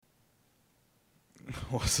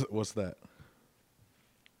What's that?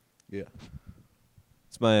 Yeah.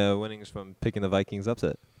 It's my winnings from picking the Vikings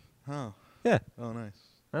upset. Oh. Yeah. Oh, nice.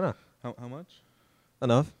 I know. How much?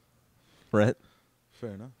 Enough. Rent.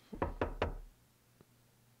 Fair enough.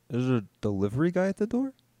 There's a delivery guy at the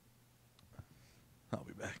door? I'll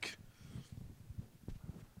be back.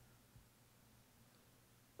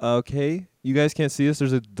 Okay. You guys can't see us.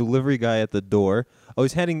 There's a delivery guy at the door. Oh,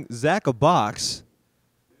 he's handing Zach a box.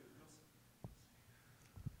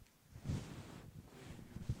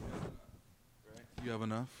 You have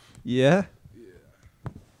enough? Yeah?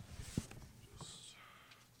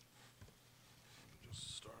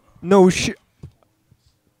 Just start off. No shit.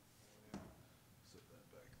 Set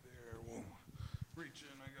that back there. We'll reach in.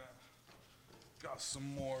 I got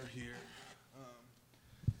some more here.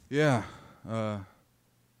 Yeah.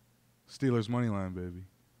 Steelers money line, baby.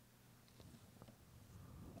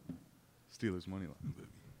 Steelers money line,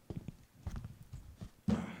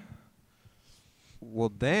 baby. Well,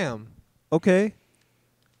 damn. Okay.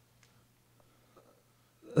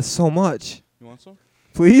 That's so much. You want some?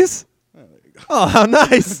 Please? Yeah, there you go. Oh, how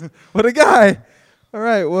nice. What a guy. All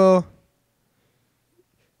right, well,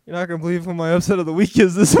 you're not going to believe who my upset of the week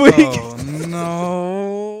is this week. Oh,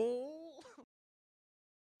 no.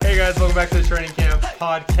 Hey guys, welcome back to the Training Camp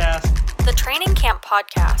Podcast. The Training Camp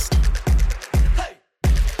Podcast.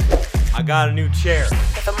 I got a new chair.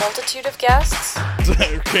 With a multitude of guests.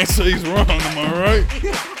 Can't say he's wrong, am I right?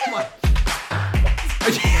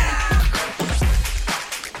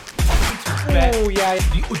 Oh yeah,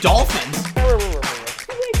 dolphins.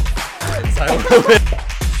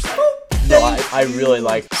 No, I really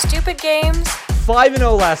like. Stupid games.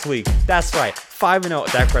 5-0 last week. That's right.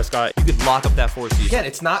 5-0. Dak Prescott. You could lock up that 4 seed. Again,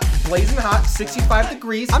 it's not blazing hot, 65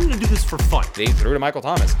 degrees. I'm gonna do this for fun. They threw to Michael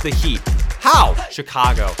Thomas. The Heat. How?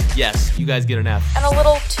 Chicago. Yes, you guys get an F. And a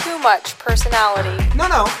little too much personality.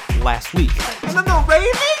 No. Last week. No,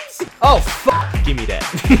 Ravens? Oh, fuck. Give me that.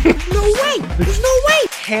 No way. There's no way.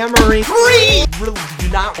 Hammering. Free. Really do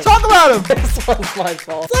not talk about him. This one's my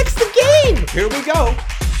fault. Flex the game. Here we go.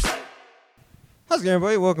 How's it going,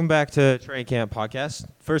 everybody? Welcome back to Training Camp Podcast.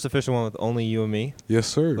 First official one with only you and me. Yes,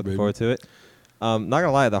 sir. Looking forward to it. Not going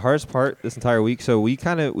to lie, the hardest part this entire week, so we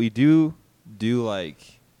do like...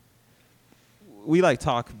 We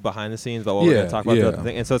talk behind the scenes about what we're going to talk about throughout the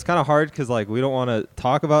thing. And so it's kind of hard because we don't want to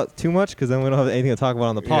talk about too much because then we don't have anything to talk about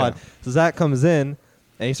on the pod. Yeah. So Zach comes in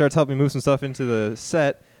and he starts helping me move some stuff into the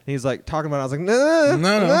set. And he's talking about it. I was like, no.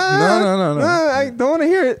 I don't want to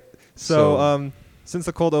hear it. So since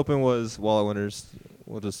the cold open was wallet winners,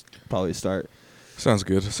 we'll just probably start. Sounds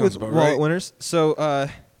good. Sounds about wallet right. winners. So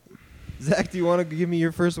Zach, do you want to give me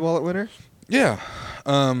your first wallet winner? Yeah.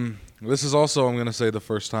 This is also, I'm going to say, the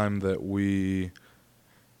first time that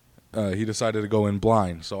he decided to go in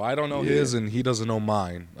blind. So I don't know his and he doesn't know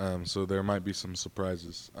mine. So there might be some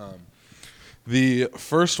surprises. The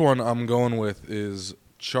first one I'm going with is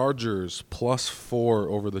Chargers +4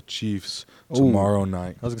 over the Chiefs tomorrow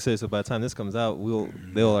night. I was going to say, so by the time this comes out,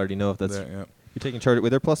 they'll already know if that's... Yeah. You're taking Chargers... Wait,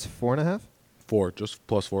 they're +4.5? 4, just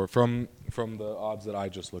 +4. From the odds that I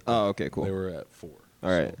just looked at. Oh, okay, cool. They were at 4. All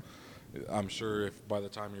right. So I'm sure if by the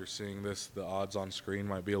time you're seeing this, the odds on screen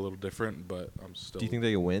might be a little different, but I'm still... Do you think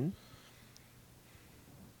they can win?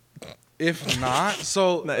 If not,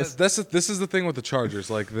 so Nice. this is the thing with the Chargers.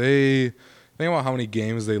 They think about how many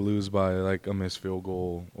games they lose by a missed field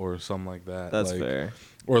goal or something like that. That's fair.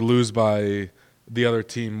 Or lose by the other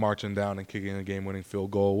team marching down and kicking a game-winning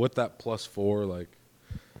field goal. With that +4,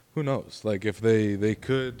 who knows? If they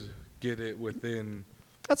could get it within...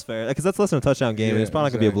 That's fair, because that's less than a touchdown game, and it's probably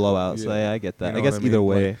not going to be a blowout, so yeah, I get that. You know I guess what I either mean?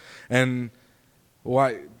 way. And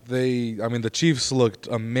why... the Chiefs looked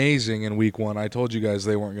amazing in week 1. I told you guys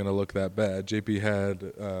they weren't going to look that bad. JP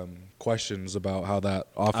had questions about how that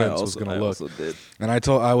offense was going to look. I also did. And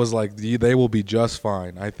I was like, they will be just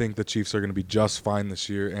fine. I think the Chiefs are going to be just fine this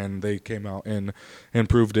year, and they came out and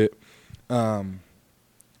proved it.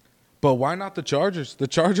 But why not the Chargers? The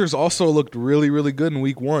Chargers also looked really, really good in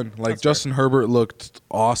week 1. Justin Herbert looked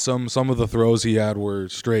awesome. Some of the throws he had were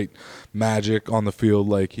straight magic on the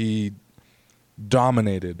field. He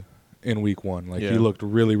dominated in week 1. He looked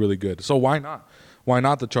really, really good. So why not? Why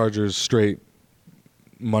not the Chargers straight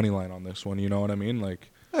money line on this one? You know what I mean?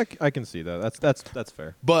 I can see that. That's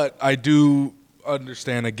fair. But I do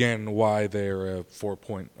understand again why they're a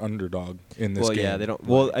 4-point underdog in this game. Well, yeah, they don't.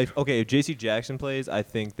 Well, if J.C. Jackson plays, I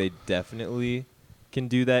think they definitely can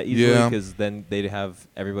do that easily because then they'd have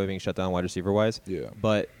everybody being shut down wide receiver wise. Yeah.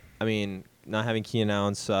 But I mean, not having Keenan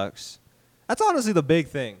Allen sucks. That's honestly the big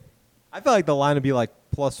thing. I feel like the line would be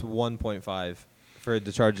 +1.5 for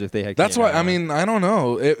the Chargers if they had. That's Keenan why. I Allen. mean, I don't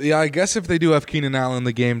know. I guess if they do have Keenan Allen,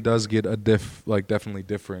 the game does get definitely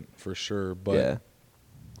different for sure. But yeah.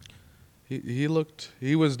 he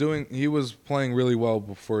was playing really well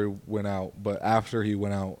before he went out. But after he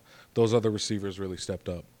went out, those other receivers really stepped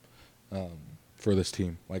up for this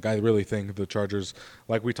team. Like, I really think the Chargers,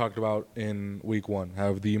 like we talked about in Week 1,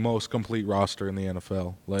 have the most complete roster in the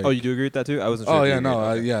NFL. Like, Oh, you do agree with that too? I wasn't sure. oh if you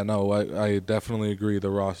yeah, agreed. no, Okay. I definitely agree.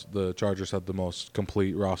 The Chargers have the most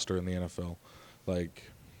complete roster in the NFL. Like,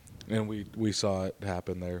 and we saw it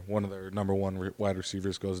happen there. One of their number one wide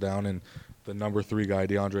receivers goes down, and the number 3 guy,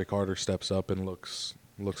 DeAndre Carter, steps up and looks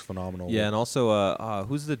phenomenal. Yeah, and also,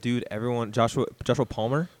 who's the dude? Everyone, Joshua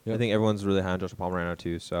Palmer. Yep. I think everyone's really high on Joshua Palmer right now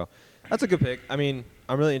too. So that's a good pick. I mean,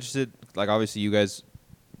 I'm really interested. Like, obviously, you guys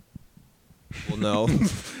will know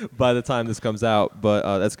by the time this comes out. But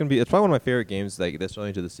it's probably one of my favorite games like this early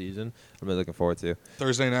into the season. I'm really looking forward to.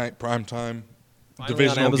 Thursday night prime time. Finally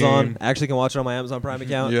Divisional on Amazon. game. I actually can watch it on my Amazon Prime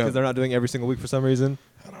account because Yeah. they're not doing it every single week for some reason.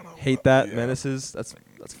 I don't know. Hate that. Yeah. Menaces. That's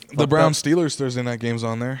The fucked Browns up. Steelers Thursday night game's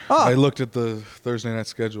on there. Ah. I looked at the Thursday night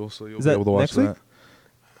schedule, so you'll Is be that able to watch next week? that.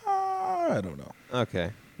 I don't know.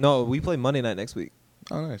 Okay. No, we play Monday night next week.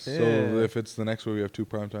 Oh, nice. So Yeah. if it's the next week, we have 2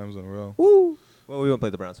 prime times in a row. Woo. Well, we won't play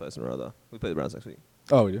the Browns twice in a row though. We play the Browns next week.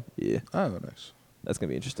 Oh, yeah. Yeah. Oh, nice. That's gonna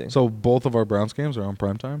be interesting. So both of our Browns games are on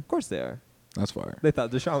prime time? Of course they are. That's fire. They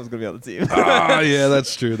thought Deshaun was gonna be on the team. Yeah,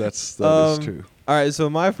 that's true. That is true. All right, so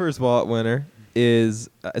my first wallet winner is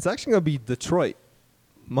it's actually gonna be Detroit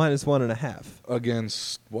 -1.5.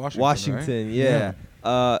 Against Washington. Washington, right? yeah.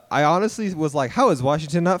 I honestly was like, how is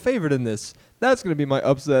Washington not favored in this? That's gonna be my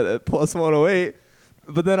upset at +108.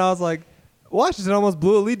 But then I was like, Washington almost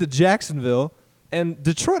blew a lead to Jacksonville, and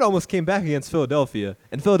Detroit almost came back against Philadelphia.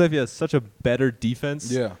 And Philadelphia has such a better defense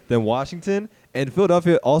than Washington, and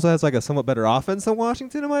Philadelphia also has like a somewhat better offense than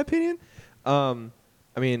Washington, in my opinion.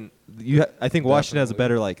 I mean, I think Washington has a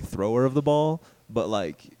better like thrower of the ball, but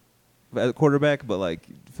like at quarterback, but like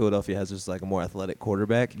Philadelphia has just like a more athletic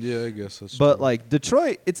quarterback. Yeah, I guess that's But true. like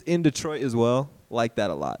Detroit, it's in Detroit as well. Like that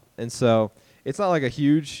a lot, and so it's not like a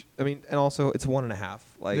huge. I mean, and also it's 1.5.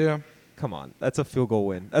 Like, Yeah. come on, that's a field goal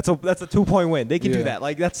win. That's a 2-point win. They can do Yeah. that.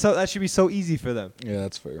 Like that should be so easy for them. Yeah,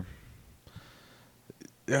 that's fair.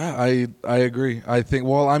 Yeah, I agree. I think.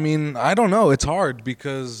 Well, I mean, I don't know. It's hard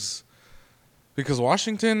because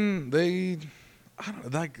Washington,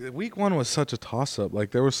 like Week 1 was such a toss up.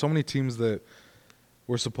 Like there were so many teams that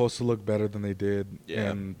were supposed to look better than they did, Yeah.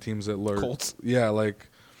 and teams that learned. Colts. Yeah, like,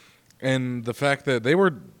 and the fact that they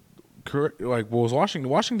were correct. Like, was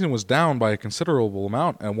Washington was down by a considerable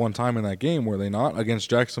amount at one time in that game, were they not? Against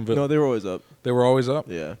Jacksonville, No, they were always up. they were always up.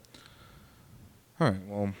 Yeah. All right.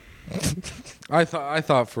 Well, I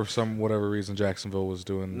thought for some whatever reason Jacksonville was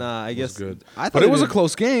doing. Nah, I was guess good. I thought But they it was a did-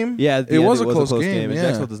 close game. Yeah, it was a close game. And Yeah.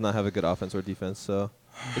 Jacksonville does not have a good offense or defense. So,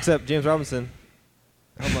 except James Robinson,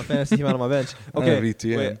 on my fantasy team out on my bench. I Okay, have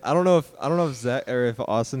ETN. wait. I don't know if Zach or if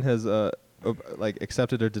Austin has like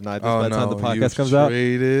accepted or denied this Oh by the time no! the podcast You've comes out.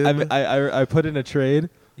 traded. I put in a trade.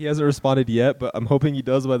 He hasn't responded yet, but I'm hoping he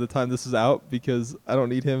does by the time this is out because I don't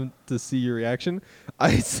need him to see your reaction.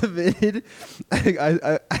 I submitted.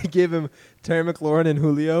 I gave him Terry McLaurin and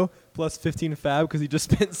Julio plus 15 fab because he just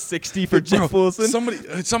spent 60 for Jeff Bro, Wilson.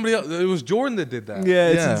 Somebody else. It was Jordan that did that. Yeah,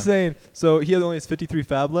 it's insane. So he only has 53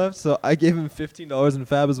 fab left. So I gave him $15 in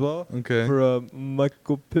fab as well. Okay. For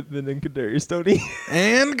Michael Pittman and Kadarius Toney.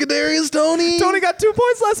 And Kadarius Toney. Tony got 2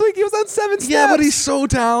 points last week. He was on 7 snaps. Yeah, but he's so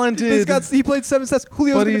talented. He played 7 snaps.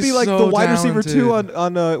 Julio's But going to be he's like so the wide receiver too talented.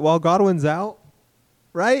 on while Godwin's out,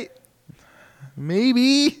 right?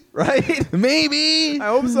 Maybe. Right. Maybe. I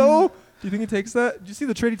hope so. Do you think he takes that? Did you see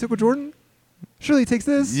the trade he took with Jordan? Surely he takes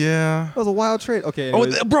this. Yeah. That was a wild trade. Okay. Oh,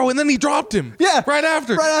 anyways. bro, and then he dropped him. Yeah. Right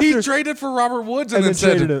after. Right He after. traded for Robert Woods and, And then then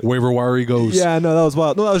said, traded it. waiver wire he goes. Yeah, no, that was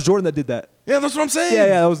wild. No, that was Jordan that did that. Yeah, that's what I'm saying. Yeah,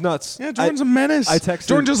 that was nuts. Yeah, Jordan's a menace. I texted-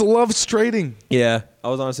 Jordan just loves trading. Yeah, I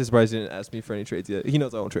was honestly surprised he didn't ask me for any trades yet. He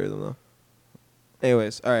knows I won't trade them though.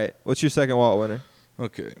 Anyways, all right. What's your second wallet winner?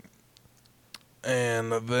 Okay.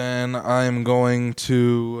 And then I'm going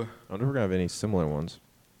to, I wonder if we're gonna have any similar ones.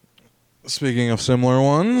 speaking of similar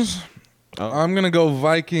ones, Oh, I'm going to go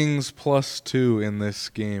Vikings +2 in this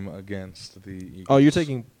game against the Eagles. oh you're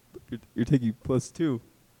taking +2.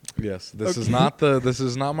 Yes, this is Okay. this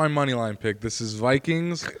is not my money line pick. This is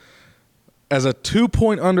Vikings as a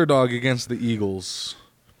 2-point underdog against the Eagles.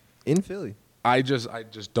 In Philly. I just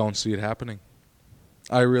don't see it happening.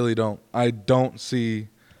 I really don't. I don't see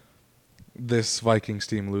this Vikings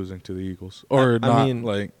team losing to the Eagles or I not. mean,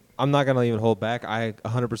 like, I'm not gonna even hold back. I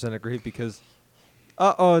 100% agree because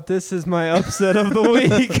This is my upset of the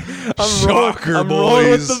week. Shocker, I'm rolling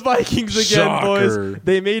with boys. the Vikings again, Shocker. boys.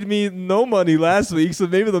 They made me no money last week, so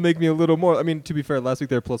maybe they'll make me a little more. I mean, to be fair, last week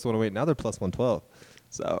they were plus 108. Now they're plus 112.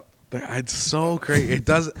 So It's so crazy. It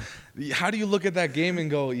does. How do you look at that game and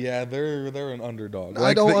go, yeah, they're an underdog?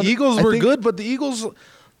 I don't the Eagles I were think- good, but the Eagles,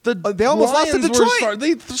 they almost lost to Lions Detroit.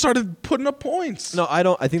 they started putting up points. no, I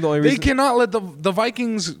don't. I think the only They reason cannot let the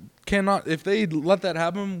Vikings cannot. If they let that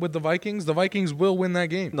happen with the Vikings will win that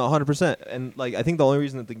game. No, 100%. And like, I think the only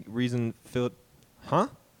reason Phil,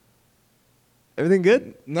 everything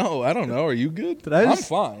good? No, I don't know. Are you good? I'm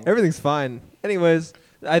fine. Everything's fine. Anyways,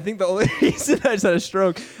 I think the only reason I just had a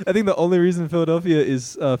stroke. I think the only reason Philadelphia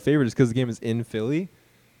is favored is because the game is in Philly.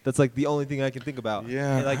 That's like the only thing I can think about.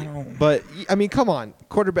 Yeah, And, like, I don't- but I mean, come on,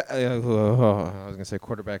 quarterback. I was gonna say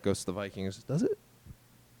quarterback goes to the Vikings. Does it?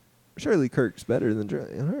 Surely Kirk's better than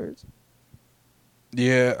Jalen Hurts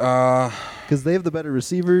Yeah. because they have the better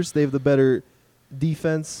receivers. They have the better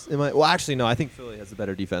defense. Well, actually, no. I think Philly has a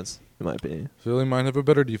better defense, in my opinion. Philly might have a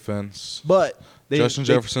better defense. But Justin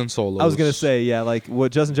Jefferson solos. I was gonna say, yeah, like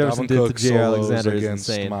what Justin Jefferson Dalvin did Cook to J.R. solos Alexander is against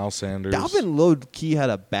insane. Miles Sanders. Dalvin low key had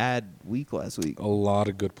a bad week last week. A lot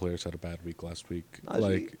of good players had a bad week last week. Last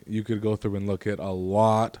like week? you could go through and look at a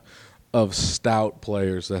lot of stout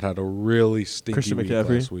players that had a really stinky Christian week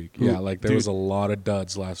McCaffrey? last week. Who- Yeah, like there dude. was a lot of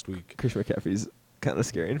duds last week. Christian McCaffrey's kind of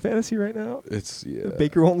scary in fantasy right now. It's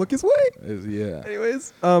Baker won't look his way. Yeah.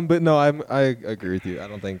 Anyways, but no, I agree with you. I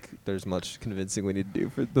don't think there's much convincing we need to do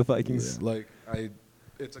for the Vikings. Yeah, like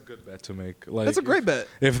it's a good bet to make. Like That's a great bet.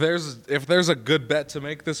 If there's a good bet to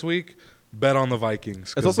make this week, bet on the Vikings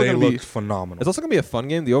It's because also they gonna be- look phenomenal. It's also gonna be a fun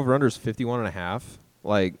game. The over/under is 51.5.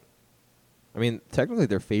 Like, I mean, technically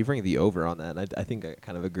they're favoring the over on that. And I think I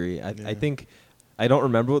kind of agree. I think I don't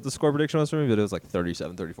remember what the score prediction was for me, but it was like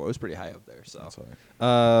 37-34. It was pretty high up there. So, That's all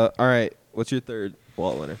right. all right. What's your third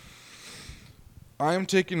wallet winner? I'm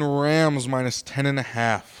taking Rams minus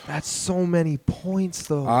 10.5. That's so many points,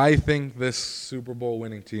 though. I think this Super Bowl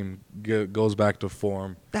winning team goes back to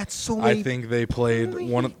form. That's so many. I think they played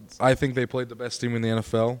points. I think they played the best team in the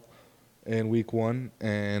NFL in Week 1,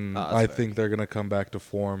 and that's I fair. think they're gonna come back to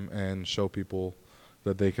form and show people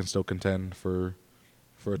that they can still contend for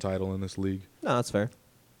a title in this league. No, that's fair.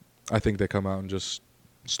 I think they come out and just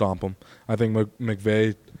stomp them. I think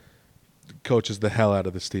McVay coaches the hell out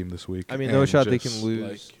of this team this week. I mean, no and shot they can just,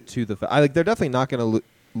 lose to the. They're definitely not going to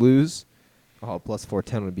lose. Oh, plus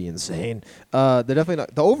 410 would be insane. They're definitely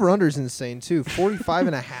not. The over/under is insane too.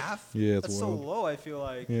 45.5. Yeah, it's That's wild. so low. I feel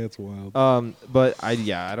like. Yeah, it's wild. But I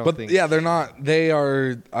don't But think. yeah, they're not. They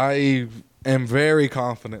are. I am very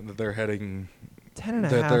confident that they're heading. 10.5.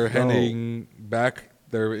 That they're though. heading back.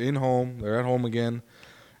 They're in home. They're at home again,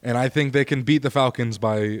 and I think they can beat the Falcons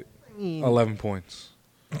by 11 points.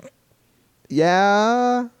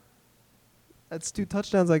 Yeah. That's 2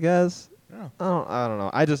 touchdowns, I guess. Yeah. I don't know.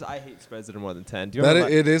 I hate spreads that are more than 10. Do you That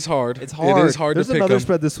remember? it is hard. It's hard. It is hard There's to pick another 'em.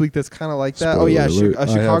 spread this week that's kind of like that. Spoiler Yeah, alert. I have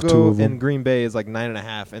 2 Chicago of 'em. and Green Bay is like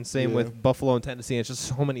 9.5, and same Yeah. with Buffalo and Tennessee. It's just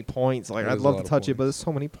so many points. Like It I'd is a love lot to of touch it, but points. there's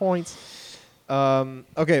so many points.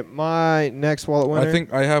 Okay, my next wallet winner. I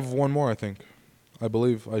think I have one more. I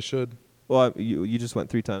believe I should. Well, you just went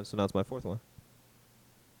 3 times, so now it's my 4th one.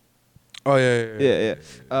 Oh yeah.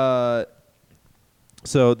 Yeah.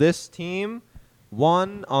 So this team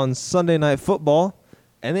won on Sunday Night Football,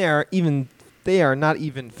 and they are not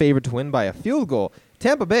even favored to win by a field goal.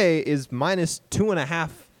 Tampa Bay is minus 2.5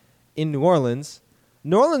 in New Orleans.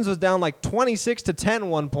 New Orleans was down like 26-10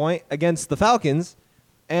 one point against the Falcons,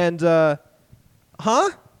 and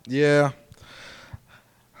Yeah.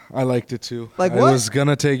 I liked it too. Like I what? was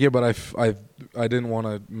gonna take it, but I didn't want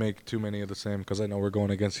to make too many of the same because I know we're going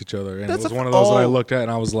against each other, and That's it was a one of those that I oh. looked at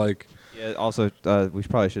and I was like, yeah. Also, we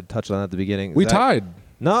probably should touch on that at the beginning. we tied.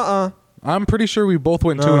 Nuh-uh. I'm pretty sure we both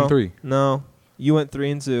went 2 and 3. No, you went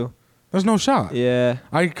 3 and 2. There's no shot. Yeah,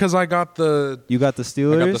 Because I got the you got the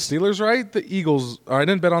Steelers. I got the Steelers right. The Eagles. I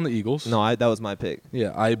didn't bet on the Eagles. No, that was my pick.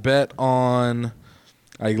 Yeah, I bet on.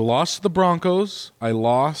 I lost the Broncos. I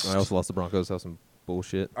lost. I also lost the Broncos. That was some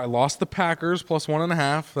bullshit. I lost the Packers plus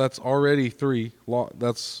 1.5. That's already 3.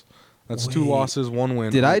 That's 2 Wait. losses, 1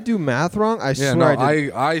 win. Did I do math wrong? I Yeah, swear no. I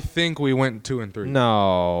did. I think we went 2 and 3.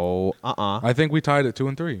 No. I think we tied at 2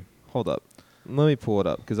 and 3. Hold up. Let me pull it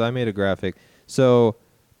up because I made a graphic. So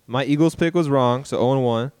my Eagles pick was wrong, so 0 and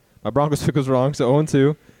 1. My Broncos pick was wrong, so 0 and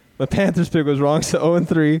 2. My Panthers pick was wrong, so 0 and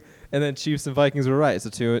 3. And then Chiefs and Vikings were right, so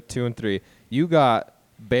 2 and 3. You got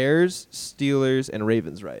Bears, Steelers, and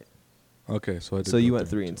Ravens right. Okay, so I did. So you go went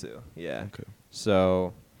 3 3 and 2. Yeah. Okay.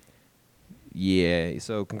 So Yeah.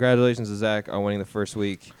 So congratulations to Zach on winning the first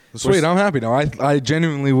week. Sweet, I'm happy now. I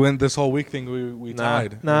genuinely went this whole week thinking we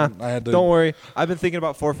tied. Nah, I had to, don't worry. I've been thinking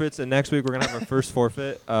about forfeits, and next week we're gonna have our first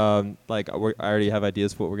forfeit. I already have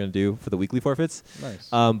ideas for what we're gonna do for the weekly forfeits. Nice.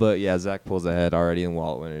 But yeah, Zach pulls ahead already in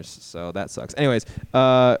wallet winners, so that sucks. Anyways,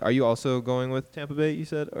 are you also going with Tampa Bay? You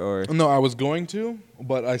said, or No, I was going to,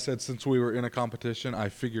 but I said since we were in a competition, I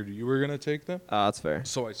figured you were gonna take them. that's fair.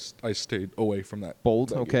 So I stayed away from that. Bold.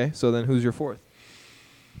 that Okay. game. So then, who's your fourth?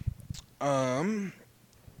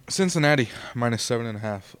 Cincinnati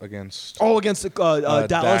 -7.5 against Against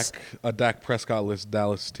Dallas. a Dak Prescott-less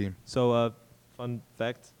Dallas team. So, fun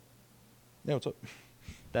fact. Yeah, what's up?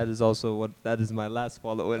 That is my last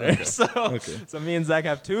wallet winner. So, so me and Zach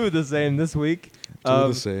have two the same this week.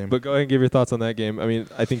 The same. But go ahead and give your thoughts on that game. I mean,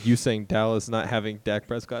 I think you saying Dallas not having Dak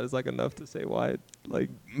Prescott is like enough to say why. Like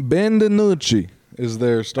Ben DiNucci is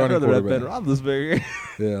their starting I'd rather have Ben quarterback. Roethlisberger.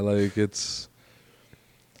 Yeah, like it's.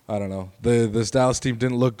 I don't know. This Dallas team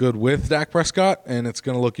didn't look good with Dak Prescott, and it's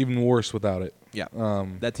going to look even worse without it. Yeah.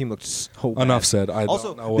 That team looked so bad. Enough said. I also,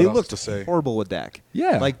 don't know what they else looked to say. horrible with Dak.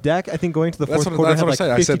 Yeah. Like Dak, I think going to the That's fourth what quarter had I like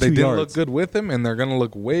said. I said they 52 didn't yards. look good with him, and they're going to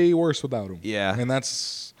look way worse without him. Yeah. And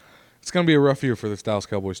it's going to be a rough year for this Dallas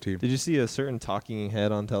Cowboys team. Did you see a certain talking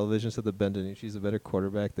head on television said that Ben DiNucci's a better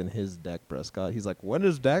quarterback than his Dak Prescott? He's like, when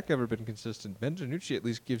has Dak ever been consistent? Ben DiNucci at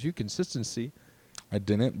least gives you consistency. I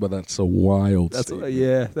didn't, but that's a wild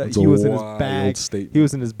statement. That's he a was in his wild bag. statement. He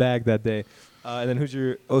was in his bag that day. And then who's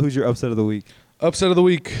your upset of the week? Upset of the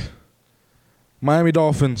week, Miami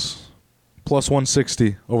Dolphins,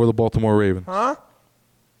 +160 over the Baltimore Ravens. Huh?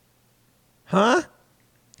 I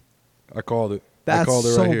called it. That's I called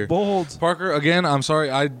it so right here. bold. Parker, again, I'm sorry.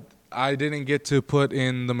 I didn't get to put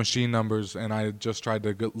in the machine numbers, and I just tried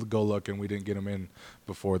to go look, and we didn't get them in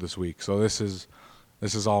before this week. So this is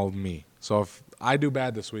all me. So if I do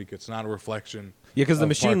bad this week, it's not a reflection. Yeah, because the of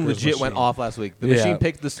machine Parker's legit went machine. off last week. The Yeah. machine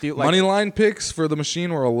picked the steal. Like, Money line picks for the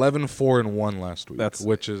machine were 11-4-1 last week,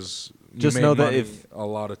 which is just you know made that money if a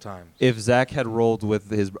lot of times. If Zach had rolled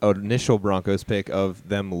with his initial Broncos pick of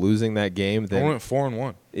them losing that game, I then went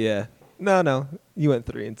 4-1. yeah, no, you went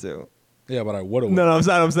 3-2. Yeah, but I would have. No,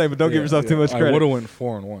 I'm saying, but don't give yourself too much credit. I would have went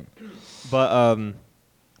 4-1.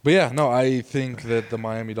 But yeah, no, I think that the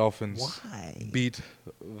Miami Dolphins beat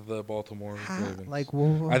the Baltimore Ravens.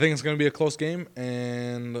 I think it's going to be a close game,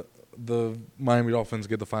 and the Miami Dolphins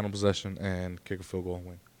get the final possession and kick a field goal and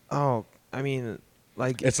win. Oh, I mean,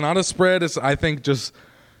 like It's not a spread. I think just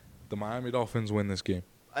the Miami Dolphins win this game.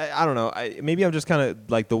 I don't know. Maybe I'm just kind of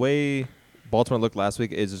like the way Baltimore looked last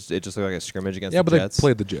week. It just looked like a scrimmage against the Jets. They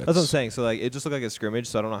played the Jets. That's what I'm saying. So like it just looked like a scrimmage.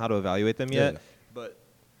 So I don't know how to evaluate them yet. Yeah. But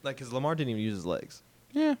like, because Lamar didn't even use his legs.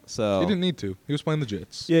 Yeah. So He didn't need to. He was playing the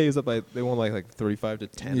Jets. Yeah, he was up by they won like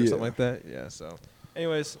 35-10 or something like that. Yeah. So,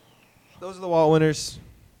 anyways, those are the wallet winners.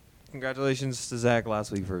 Congratulations to Zach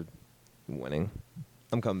last week for winning.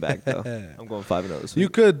 I'm coming back though. I'm going 5-0 this week. You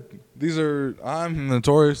could. I'm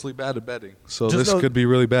notoriously bad at betting, so Just this could be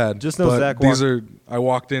really bad. just know but Zach I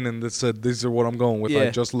walked in and it said these are what I'm going with. Yeah. I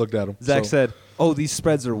just looked at them. Zach said, "Oh, these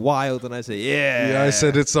spreads are wild," and I said, "Yeah." Yeah, I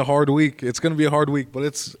said it's a hard week. It's going to be a hard week, but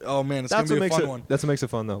it's going to be a fun one. That's what makes it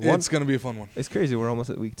fun though. It's going to be a fun one. It's crazy. We're almost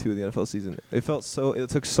at week 2 of the NFL season. It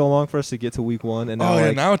took so long for us to get to week 1, and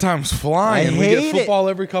now now time's flying. I We hate get football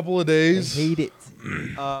every couple of days. I hate it.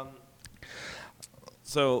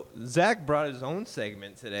 So Zach brought his own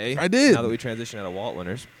segment today. I did. Now that we transition out of wallet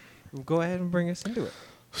winners, go ahead and bring us into it.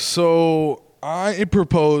 So I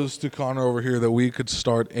proposed to Connor over here that we could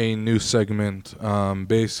start a new segment,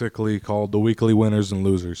 basically called the Weekly Winners and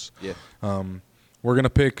Losers. Yeah. We're gonna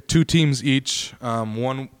pick 2 teams each.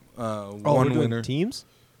 One we're doing winner. teams.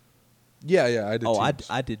 Yeah, I did. teams.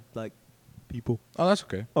 I did like people. Oh, that's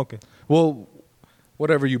okay. Okay. Well,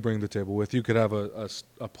 whatever you bring to the table with, you could have a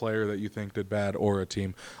player that you think did bad or a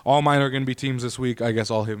team. All mine are going to be teams this week. I guess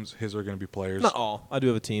all his are going to be players. Not all. I do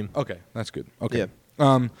have a team. Okay, that's good. Okay.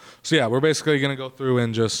 Yeah. So yeah, we're basically going to go through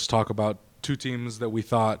and just talk about 2 teams that we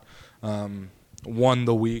thought won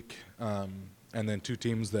the week, and then 2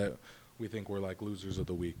 teams that we think were like losers of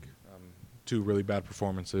the week. 2 really bad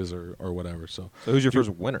performances or whatever. So who's your first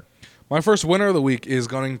winner? My first winner of the week is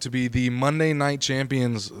going to be the Monday night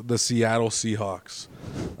champions, the Seattle Seahawks.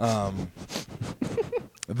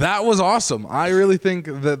 That was awesome. I really think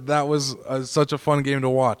that was such a fun game to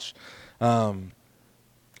watch.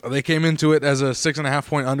 They came into it as a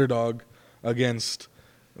 6.5-point underdog against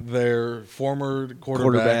their former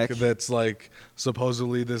quarterback that's like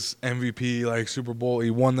supposedly this MVP, like Super Bowl. He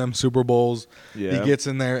won them Super Bowls. Yeah. He gets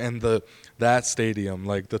in there and that stadium,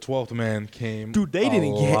 like the 12th man came. Dude, they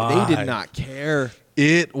did not care.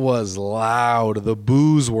 It was loud. The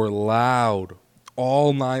boos were loud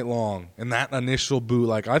all night long, and that initial boo,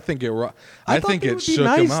 like I think it shook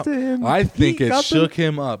him up. I think it shook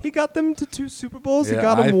him up. He got them to 2 Super Bowls. Yeah, he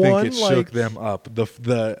got them one. I think it shook them up.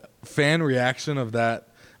 The fan reaction of that,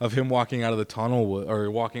 of him walking out of the tunnel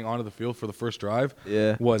or walking onto the field for the first drive,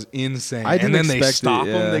 was insane. And then they stop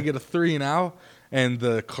him. They get a 3 and out, and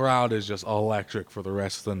the crowd is just electric for the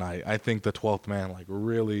rest of the night. I think the 12th man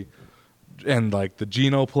really, and like the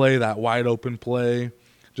Geno play, that wide open play,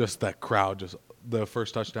 just that crowd just. The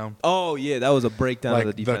first touchdown. Oh, yeah, that was a breakdown of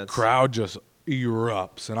the defense. The crowd just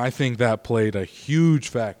erupts, and I think that played a huge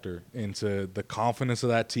factor into the confidence of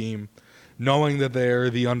that team, knowing that they're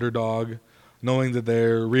the underdog, knowing that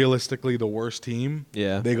they're realistically the worst team.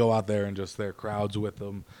 Yeah. They go out there and just their crowd's with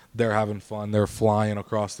them. They're having fun. They're flying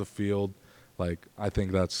across the field. Like, I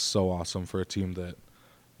think that's so awesome for a team that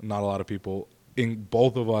not a lot of people,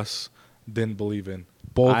 both of us, didn't believe in.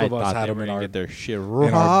 Both of us had them in our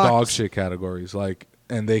dog shit categories,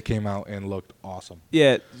 and they came out and looked awesome.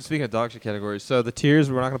 Yeah, speaking of dog shit categories, so the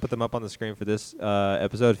tiers, we're not going to put them up on the screen for this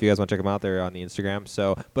episode. If you guys want to check them out, they're on the Instagram.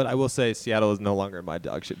 But I will say Seattle is no longer in my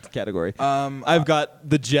dog shit category. I've got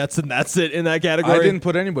the Jets, and that's it in that category. I didn't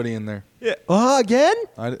put anybody in there. Yeah. Again?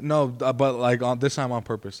 No, but this time on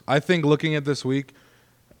purpose. I think looking at this week,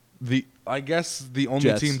 I guess the only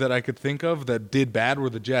Jets. team that I could think of that did bad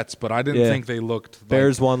were the Jets, but I didn't think they looked.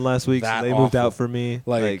 Bears won last week, so they moved out for me.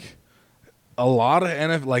 A lot of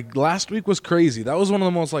NFL. Last week was crazy. That was one of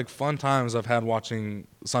the most fun times I've had watching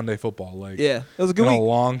Sunday football. It was a good week. In a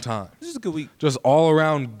long time. This is a good week. Just all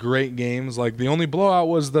around great games. The only blowout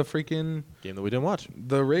was the freaking game that we didn't watch.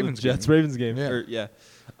 The Ravens game. Jets Ravens game. Yeah.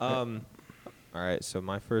 All right. So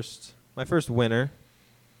my first winner,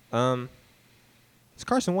 is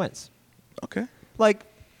Carson Wentz. Okay.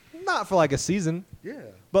 Not for a season. Yeah.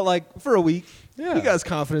 But for a week. Yeah. He got his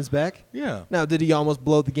confidence back. Yeah. Now, did he almost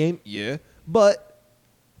blow the game? Yeah. But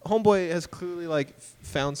homeboy has clearly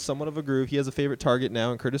found somewhat of a groove. He has a favorite target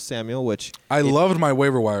now in Curtis Samuel, which I loved my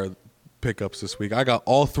waiver wire pickups this week. I got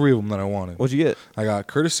all 3 of them that I wanted. What'd you get? I got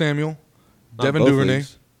Curtis Samuel, Devin Duvernay.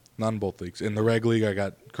 Not in both leagues. In the reg league, I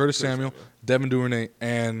got Curtis Samuel, Devin Duvernay,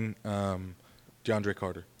 and DeAndre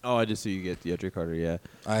Carter. Oh, I just see you get DeAndre Carter, yeah.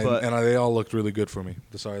 They all looked really good for me.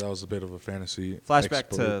 Sorry, that was a bit of a fantasy. Flashback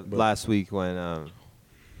to last week when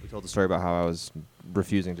we told the story about how I was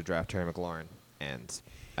refusing to draft Terry McLaurin, and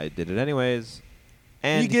I did it anyways.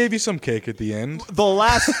 And he gave you some cake at the end. The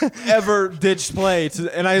last ever ditched play,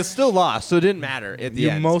 and I still lost, so it didn't matter at the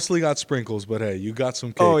end. You mostly got sprinkles, but hey, you got some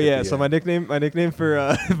cake. Oh yeah, so my nickname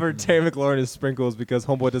for Terry McLaurin is Sprinkles because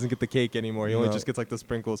homeboy doesn't get the cake anymore. He only just gets the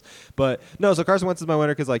sprinkles. But no, so Carson Wentz is my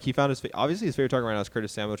winner because he found obviously his favorite target right now is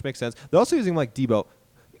Curtis Samuel, which makes sense. They're also using Debo.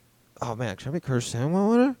 Oh man, should I make Curtis Samuel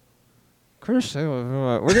winner? Curtis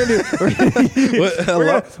Samuel.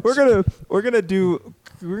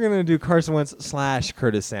 We're gonna do Carson Wentz /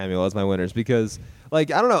 Curtis Samuel as my winners because I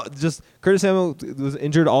don't know, just Curtis Samuel was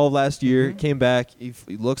injured all of last year, came back. He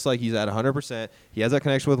looks like he's at 100%. He has that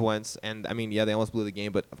connection with Wentz, and they almost blew the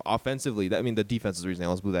game, but offensively, the defense is the reason they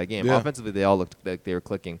almost blew that game. Yeah. Offensively, they all looked like they were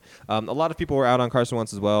clicking. A lot of people were out on Carson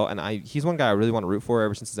Wentz as well, and he's one guy I really want to root for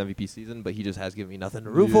ever since his MVP season, but he just has given me nothing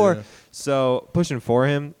to root for. So pushing for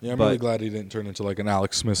him. Yeah, I'm really glad he didn't turn into an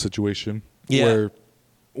Alex Smith situation where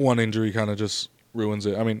one injury kind of just ruins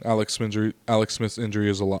it. I mean, Alex Smith's injury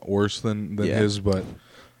is a lot worse than his, but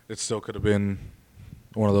it still could have been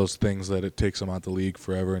one of those things that it takes him out the league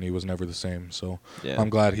forever, and he was never the same. So I'm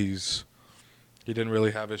glad he didn't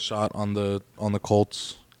really have his shot on the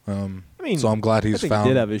Colts. So I'm glad he's found.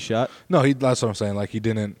 He did have his shot. No, that's what I'm saying. He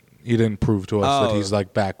didn't prove to us that he's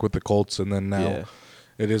back with the Colts, and then now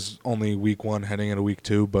it is only week 1 heading into week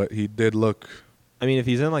 2, but he did look. If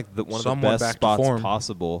he's in one of the best spots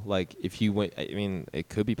possible, if he went, it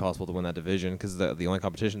could be possible to win that division because the only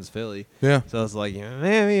competition is Philly. Yeah. So it's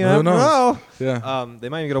maybe I don't know. Yeah. They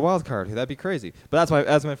might even get a wild card. That'd be crazy. But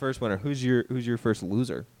that's my first winner. Who's your first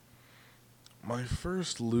loser? My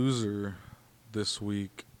first loser this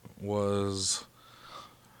week was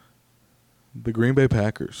the Green Bay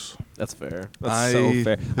Packers. That's fair. That's so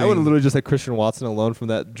fair. I would have literally just had Christian Watson alone from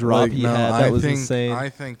that drop he had. That was insane. I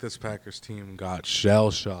think this Packers team got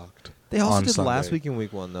shell-shocked. They also did Sunday. last week in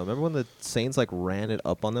week 1, though. Remember when the Saints ran it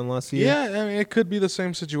up on them last year? Yeah, it could be the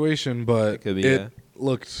same situation, but it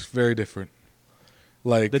looked very different.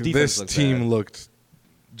 This team looked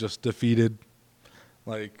just defeated.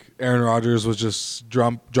 Like Aaron Rodgers was just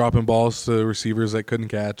dropping balls to receivers that couldn't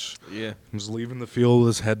catch. Yeah, he was leaving the field with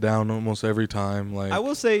his head down almost every time. Like I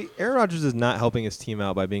will say, Aaron Rodgers is not helping his team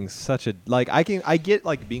out by being such a I get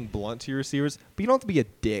like being blunt to your receivers, but you don't have to be a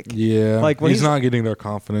dick. Yeah, like when he's not getting their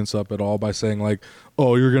confidence up at all by saying like,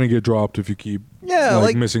 "Oh, you're gonna get dropped if you keep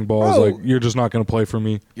missing balls. Bro, like you're just not gonna play for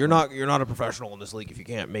me. You're not a professional in this league if you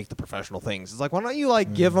can't make the professional things." It's like, why don't you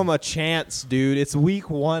give them a chance, dude? It's week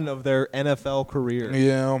 1 of their NFL career.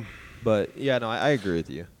 Yeah. But yeah, no, I agree with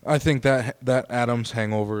you. I think that Adams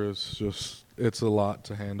hangover is just it's a lot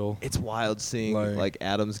to handle. It's wild seeing like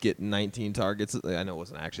Adams get 19 targets. I know it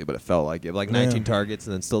wasn't actually, but it felt like it. 19 targets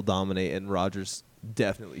and then still dominate, and Rodgers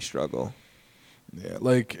definitely struggle. Yeah,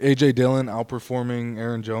 like A.J. Dillon outperforming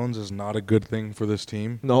Aaron Jones is not a good thing for this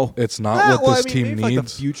team. No. It's not what this team needs. Like the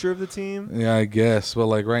future of the team? Yeah, I guess. But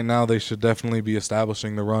like right now they should definitely be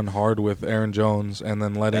establishing the run hard with Aaron Jones and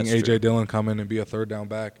then letting A.J. Dillon come in and be a third down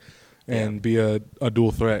back and be a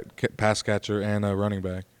dual threat pass catcher and a running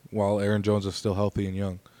back while Aaron Jones is still healthy and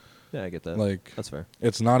young. Yeah, I get that. Like that's fair.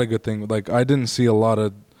 It's not a good thing. Like I didn't see a lot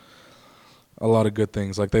of good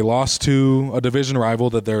things. Like they lost to a division rival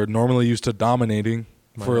that they're normally used to dominating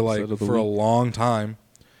for a long time.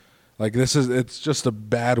 Like it's just a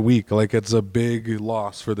bad week. Like it's a big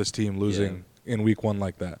loss for this team losing in week 1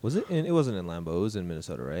 like that. Was it? It wasn't in Lambeau. It was in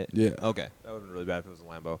Minnesota, right? Yeah. Okay, that would have been really bad if it was in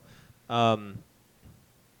Lambeau.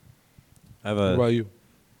 What about you?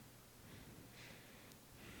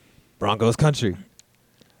 Broncos country.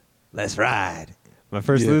 Let's ride. My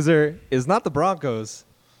first loser is not the Broncos.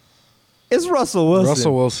 It's Russell Wilson.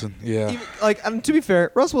 Russell Wilson, yeah. To be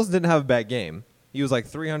fair, Russell Wilson didn't have a bad game. He was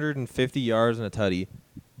 350 yards and a tutty,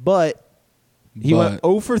 but he went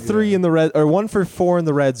 0 for 3 in the red, or 1 for 4 in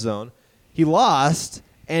the red zone. He lost,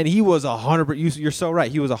 and he was 100%. You're so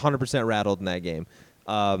right. He was 100% rattled in that game.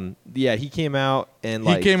 He came out and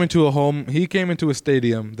he came into a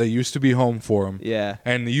stadium that used to be home for him. Yeah,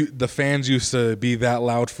 and the fans used to be that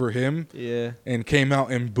loud for him. Yeah, and came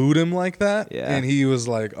out and booed him like that. Yeah, and he was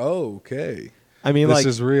like, "Oh, okay. I mean, this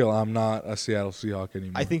is real. I'm not a Seattle Seahawk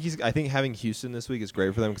anymore." I think having Houston this week is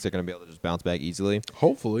great for them because they're going to be able to just bounce back easily.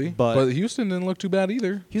 Hopefully, but Houston didn't look too bad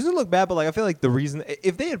either. Houston looked bad, but I feel like the reason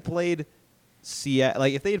if they had played Seattle,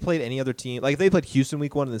 if they had played any other team, if they played Houston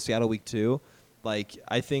week 1 and then Seattle week 2.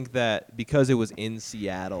 I think that because it was in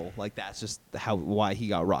Seattle, that's just why he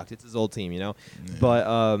got rocked. It's his old team, Yeah.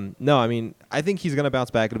 But no, I mean, I think he's gonna bounce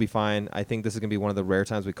back. It'll be fine. I think this is gonna be one of the rare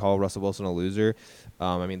times we call Russell Wilson a loser.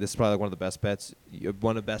 I mean, this is probably one of the best bets,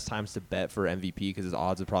 one of the best times to bet for MVP because his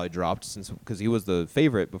odds have probably dropped because he was the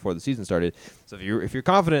favorite before the season started. So if you're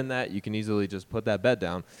confident in that, you can easily just put that bet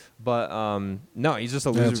down. But no, he's just a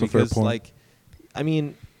loser because I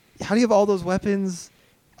mean, how do you have all those weapons?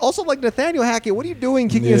 Also, Nathaniel Hackett, what are you doing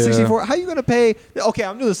kicking a 64? How are you going to pay? Okay,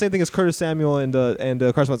 I'm doing the same thing as Curtis Samuel and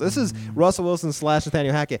Carson Wentz. This is Russell Wilson /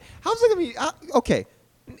 Nathaniel Hackett. How's it going to be? Okay.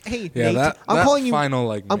 Hey, Nate. I'm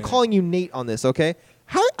calling you Nate on this, okay?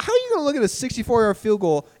 How are you going to look at a 64-yard field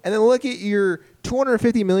goal and then look at your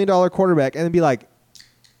 $250 million quarterback and then be like,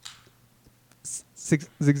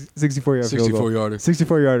 64-yard field goal.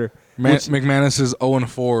 64-yarder. McManus is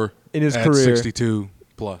 0-4 in his at career. 62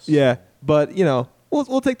 plus. Yeah, but,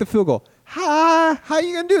 We'll take the field goal. How are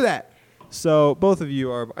you going to do that? So both of you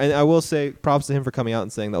are, and I will say props to him for coming out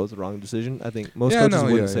and saying that was the wrong decision. I think most coaches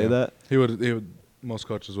wouldn't say that. He would. Most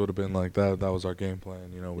coaches would have been like that. That was our game plan.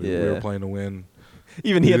 We were playing to win.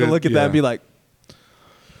 Even he had to look at that and be like,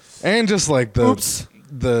 and just oops.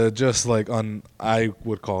 I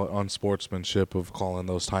would call it unsportsmanship of calling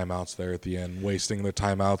those timeouts there at the end, wasting the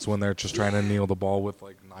timeouts when they're just trying to kneel the ball with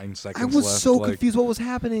 9 seconds left. I was so confused what was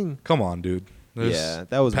happening. Come on, dude. That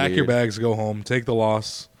was pack weird. your bags, go home, take the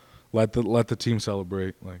loss, let the team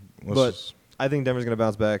celebrate. I think Denver's going to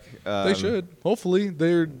bounce back. They should. Hopefully,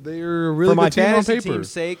 they're a really good team on paper. For my fantasy team's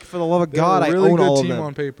sake, for the love of God, I own all of them. They're a really good team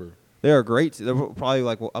on paper. They are great. They're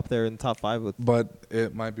probably up there in the top 5 with. But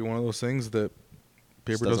it might be one of those things that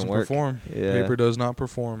paper doesn't perform. Yeah. Paper does not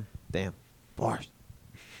perform. Damn. Bars.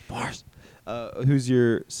 Who's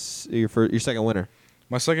your second winner?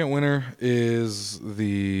 My second winner is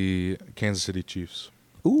the Kansas City Chiefs.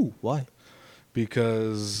 Ooh, why?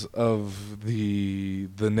 Because of the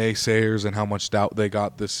naysayers and how much doubt they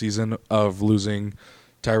got this season of losing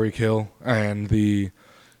Tyreek Hill and the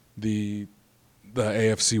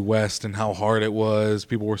AFC West and how hard it was.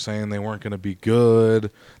 People were saying they weren't going to be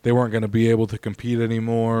good. They weren't going to be able to compete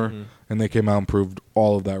anymore. Mm-hmm. And they came out and proved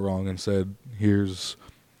all of that wrong and said,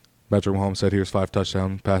 Patrick Mahomes said, here's 5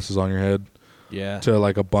 touchdown passes on your head. Yeah. To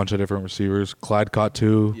a bunch of different receivers. Clyde caught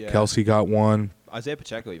 2. Yeah. Kelsey got 1. Isaiah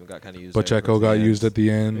Pacheco even got kind of used. Pacheco got used at the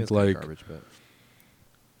end. Garbage, but.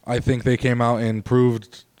 I think they came out and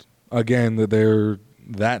proved again that they're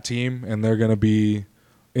that team, and they're going to be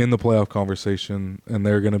in the playoff conversation, and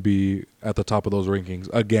they're going to be at the top of those rankings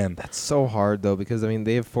again. That's so hard though, because I mean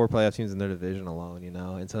they have 4 playoff teams in their division alone,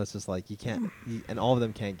 and so it's just like you can't, and all of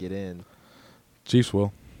them can't get in. Chiefs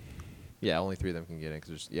will. Yeah, only 3 of them can get in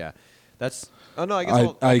because that's. Oh no, I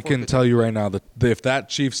guess I can tell you right now that if that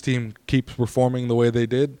Chiefs team keeps performing the way they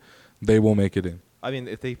did, they will make it in. I mean,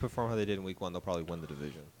 if they perform how they did in week 1, they'll probably win the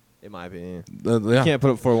division. In my opinion, Yeah. You can't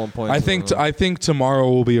put up 41 points. I think tomorrow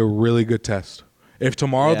will be a really good test. If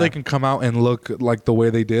tomorrow they can come out and look like the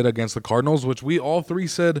way they did against the Cardinals, which we all 3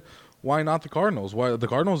 said, why not the Cardinals? Why the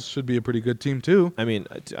Cardinals should be a pretty good team too. I mean,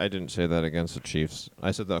 I didn't say that against the Chiefs.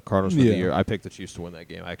 I said the Cardinals for the year. I picked the Chiefs to win that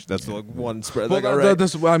game. Actually, that's the one spread.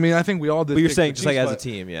 Well, I mean, I think we all did. But you're saying just like as a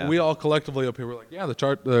team, yeah. We all collectively up here were like, yeah,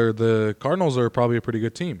 the Cardinals are probably a pretty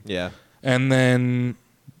good team. Yeah. And then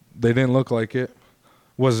they didn't look like it.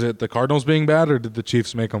 Was it the Cardinals being bad, or did the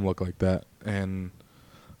Chiefs make them look like that? And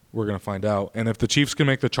we're going to find out. And if the Chiefs can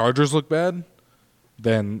make the Chargers look bad,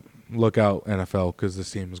 then look out, NFL, because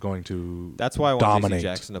this team is going to That's why I want dominate. JC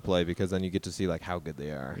Jackson to play, because then you get to see like how good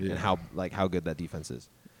they are and how good that defense is.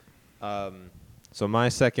 So my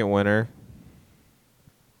second winner,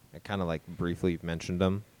 I kind of like briefly mentioned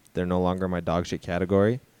them. They're no longer my dog shit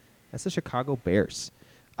category. That's the Chicago Bears.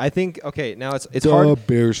 I think now it's hard.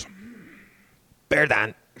 Bears. Bear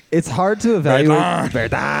down. It's hard to evaluate. Bear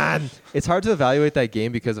down. It's hard to evaluate that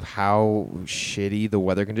game because of how shitty the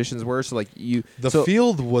weather conditions were. So like the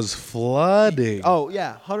field was flooding. Oh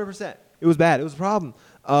yeah, 100%. It was bad. It was a problem.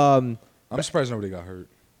 I'm surprised nobody got hurt,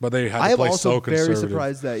 but they had to play so conservative. I am also very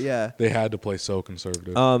surprised that they had to play so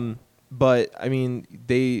conservative. But I mean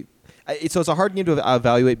so it's a hard game to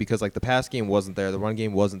evaluate because like the pass game wasn't there, the run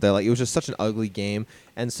game wasn't there. Like it was just such an ugly game.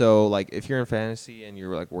 And so like if you're in fantasy and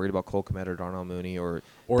you're like worried about Cole Kmet or Darnell Mooney or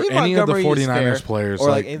Dave any of the Montgomery 49ers players, or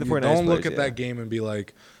like any of the 49ers don't look players, at that game and be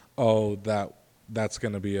like, oh, that's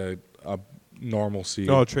going to be a normalcy.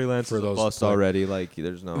 Oh, Trey Lance for is those a bust already. Like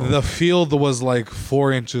there's no. The field was like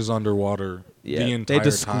 4 inches underwater the entire they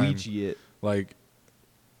had to time. squeegee it. Like,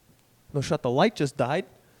 no, shut. The light just died.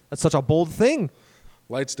 That's such a bold thing.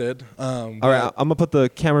 Lights did. All right, I'm gonna put the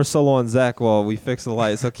camera solo on Zach while we fix the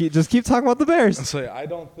light. So keep talking about the Bears. So I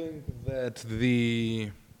don't think that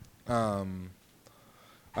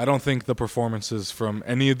I don't think the performances from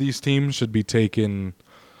any of these teams should be taken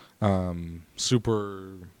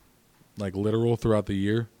super like literal throughout the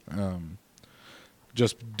year,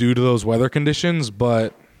 just due to those weather conditions.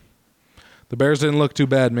 But the Bears didn't look too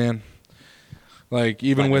bad, man. Like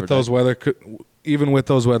even with those weather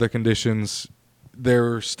conditions,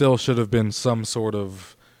 there still should have been some sort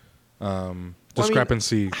of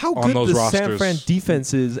discrepancy on those rosters. How good the San Fran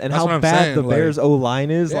defense is, and how bad the Bears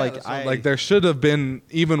O-line is. Yeah, like there should have been,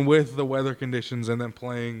 even with the weather conditions and then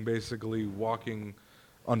playing basically walking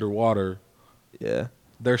underwater. Yeah,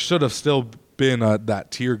 there should have still been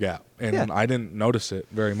that tier gap, and I didn't notice it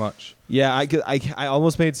very much. Yeah, I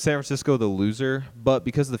almost made San Francisco the loser, but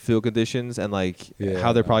because of the field conditions and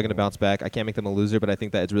how they're probably going to bounce back, I can't make them a loser. But I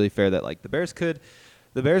think that it's really fair that like the Bears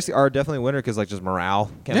are definitely a winner because like just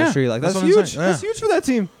morale, chemistry, that's huge. That's huge for that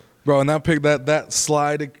team, bro. And that pick that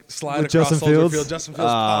slide across Justin Fields. Justin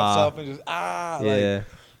Fields pops up and just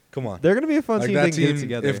come on. They're going to be a fun team. They can get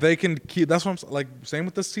together. If they can keep, that's what I'm like. Same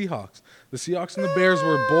with the Seahawks. The Seahawks and the Bears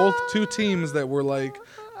were both two teams that were like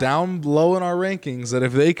down low in our rankings. That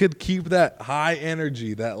if they could keep that high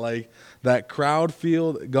energy, that crowd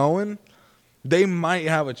feel going, they might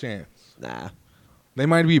have a chance. Nah, they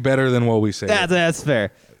might be better than what we say. That's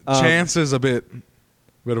fair. Chance is a bit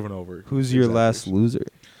of an over. Who's your last loser?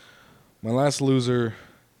 My last loser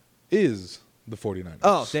is the 49ers.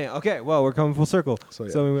 Oh, damn. Okay. Well, we're coming full circle. So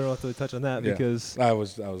we don't have to touch on that because I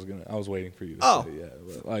was waiting for you to say it.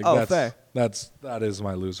 Yeah. But fair. That is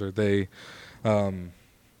my loser. They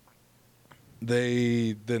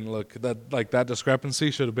didn't look that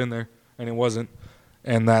discrepancy should have been there, and it wasn't.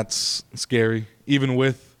 And that's scary. Even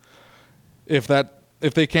with if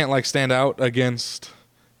they can't stand out against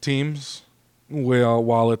teams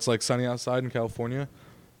while it's sunny outside in California,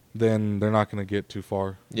 then they're not going to get too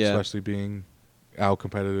far. Yeah. Especially being how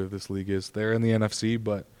competitive this league is. They're in the NFC,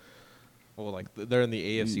 but they're in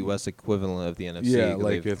the AFC West equivalent of the NFC. Yeah,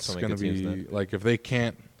 it's going to be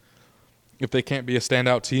if they can't be a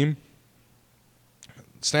standout team.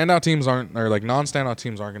 Standout teams non-standout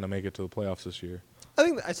teams aren't going to make it to the playoffs this year.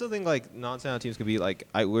 I still think non-standout teams could be we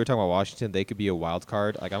were talking about Washington. They could be a wild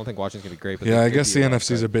card. I don't think Washington's going to be great. But I guess the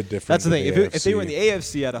NFC is a bit different. That's the thing. If they were in the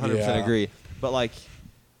AFC, I'd 100% agree. But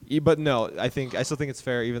But no, I still think it's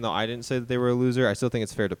fair. Even though I didn't say that they were a loser, I still think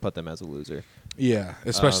it's fair to put them as a loser. Yeah,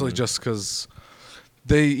 especially just because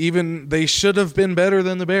they should have been better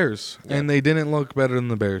than the Bears, and they didn't look better than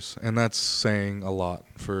the Bears, and that's saying a lot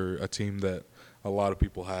for a team that a lot of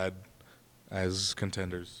people had as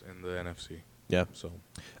contenders in the NFC. Yeah. So,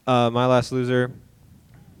 my last loser.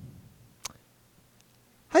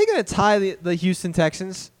 How are you gonna tie the Houston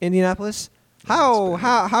Texans, Indianapolis?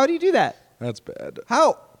 How do you do that? that's bad.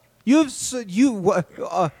 How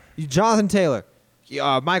Jonathan Taylor,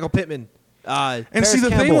 Michael Pittman, And Paris see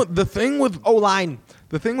Campbell, the thing with O-line.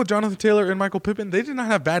 The thing with Jonathan Taylor and Michael Pittman, they did not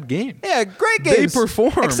have bad games. Yeah, great games. They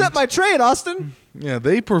performed. Except my trade, Austin. Yeah,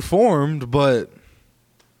 they performed, but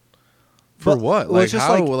for what? Well, Like it's just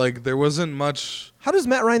how? like- Like there wasn't much. How does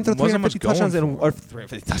Matt Ryan throw Wasn't 350 much touchdowns going or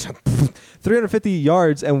 350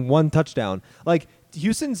 yards and 1 touchdown? Like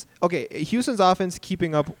Houston's offense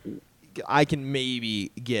keeping up, I can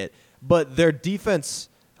maybe get, but their defense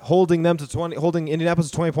holding Indianapolis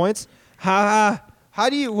to 20 points. How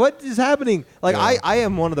do you? What is happening? Like Yeah. I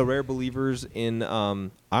am one of the rare believers in. I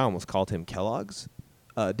almost called him Kellogg's.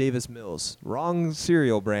 Davis Mills, wrong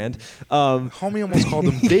cereal brand. Homie almost called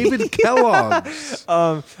him David Kellogg.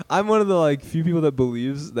 I'm one of the few people that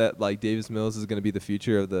believes that Davis Mills is going to be the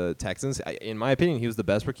future of the Texans. In my opinion, he was the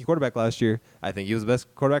best rookie quarterback last year. I think he was the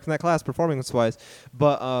best quarterback in that class, performance-wise.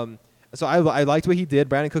 But so I liked what he did.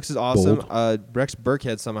 Brandon Cooks is awesome. Rex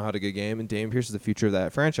Burkhead somehow had a good game, and Dameon Pierce is the future of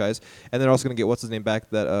that franchise. And they're also going to get what's his name back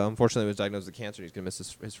that unfortunately was diagnosed with cancer. He's going to miss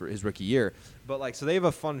his rookie year. But so they have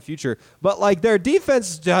a fun future. But their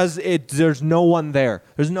defense does it. There's no one there.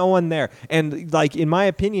 There's no one there. And in my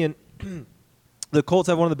opinion. The Colts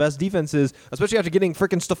have one of the best defenses, especially after getting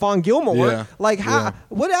freaking Stephon Gilmore. Yeah. What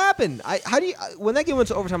happened? When that game went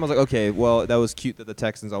to overtime, I was like, okay, well, that was cute that the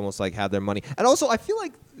Texans almost had their money. And also, I feel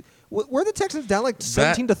like were the Texans down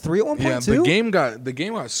 17-3 at one point too? The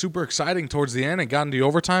game got super exciting towards the end. It got into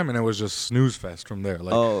overtime, and it was just snooze fest from there.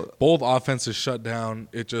 Both offenses shut down.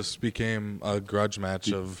 It just became a grudge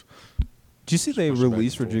match of. Did you see they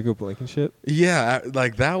released Rodrigo Blankenship? Yeah,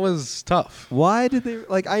 that was tough. Why did they?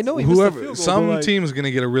 I know he missed the field goal, some team's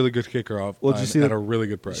gonna get a really good kicker off. Well, did you see at a really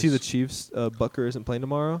good price? Did you see the Chiefs? Butker isn't playing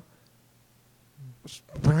tomorrow. Just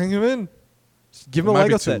bring him in. Just give him a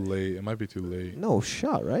leg up set. It might be too late. No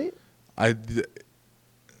shot, right? I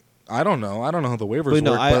don't know. I don't know how the waivers But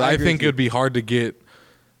no, work, I but I agree think with you. it'd be hard to get.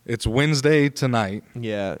 It's Wednesday tonight.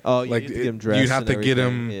 Yeah. Oh, you Like, have to get him dressed. you'd have and to get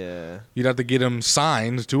everything. him- Yeah. You'd have to get him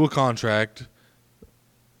signed to a contract,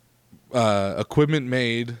 equipment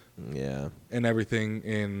made, Yeah. and everything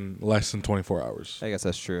in less than 24 hours. I guess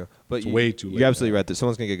that's true. But It's way too late You're absolutely now. right. That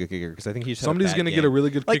someone's gonna get a good kicker because I think he's Somebody's gonna get a really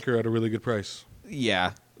good kicker at a really good price.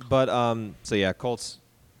 Yeah. But so yeah, Colts.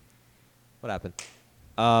 What happened?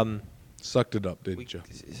 Sucked it up, didn't you?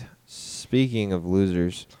 Speaking of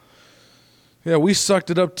losers, Yeah, we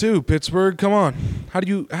sucked it up too. Pittsburgh, come on. How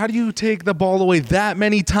do you take the ball away that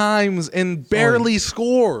many times and barely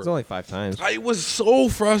score? it's only 5 times. It was so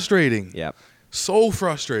frustrating. Yeah. So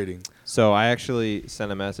frustrating. So I actually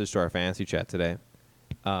sent a message to our fantasy chat today.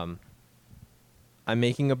 I'm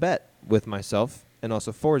making a bet with myself and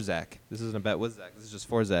also for Zach. This isn't a bet with Zach. This is just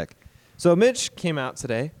for Zach. So Mitch came out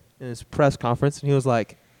today in his press conference and he was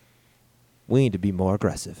like, "We need to be more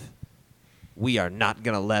aggressive. We are not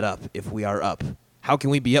going to let up if we are up. How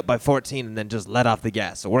can we be up by 14 and then just let off the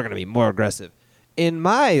gas? So we're going to be more aggressive." In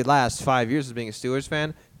my last 5 years of being a Steelers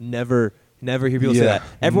fan, never hear people say Yeah, that.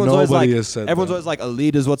 Everyone's always nobody has said that. like, a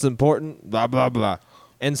lead is what's important, blah, blah, blah.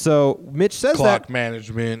 And so Mitch says Clock that.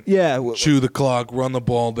 management. Yeah. Chew the clock, run the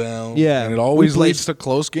ball down. Yeah. And it always We play- leads to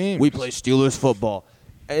close games. We play Steelers football.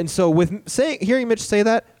 And so hearing Mitch say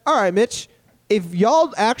that, all right, Mitch, if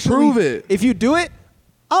y'all actually Prove it. If you do it,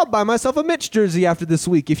 I'll buy myself a Mitch jersey after this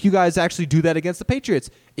week. If you guys actually do that against the Patriots.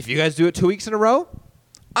 If you guys do it 2 weeks in a row,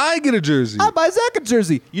 I get a jersey. I'll buy Zach a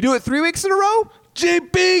jersey. You do it 3 weeks in a row,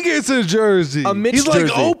 JP gets a jersey. A Mitch He's jersey.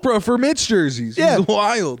 like Oprah for Mitch jerseys. Yeah. He's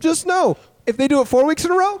wild. just know. If they do it 4 weeks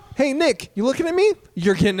in a row, hey, Nick, you looking at me?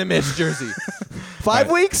 You're getting a Mitch jersey. 5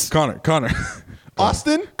 weeks, Connor.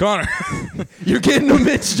 Austin, Connor. you're getting a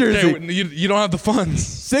Mitch jersey. Okay, you don't have the funds.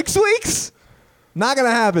 6 weeks? Not going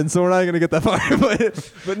to happen, so we're not going to get that far.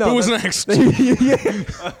 but no. Who was next?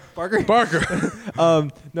 Yeah. Parker? Parker.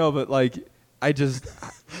 No, but I just.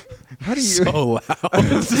 How do you. So loud.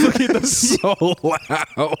 Just look at the- So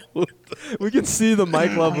loud. we can see the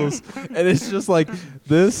mic levels, and it's just like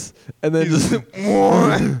this, and then just.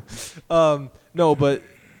 No, but.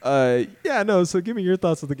 Yeah, no. So give me your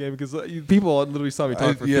thoughts on the game because people literally saw me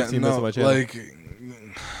talk for 15 minutes on my channel.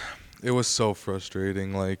 It was so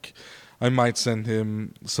frustrating. I might send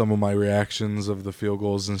him some of my reactions of the field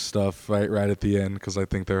goals and stuff right at the end because I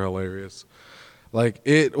think they're hilarious. Like,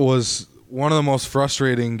 it was one of the most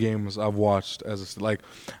frustrating games I've watched we're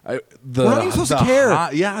not even supposed to care.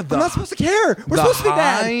 I'm not supposed to care. We're supposed to be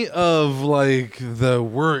bad. Of like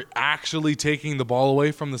we're actually taking the ball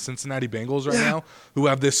away from the Cincinnati Bengals right now, who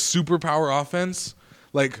have this superpower offense.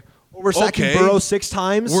 Like, we're sacking Burrow 6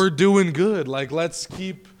 times. We're doing good. Like, let's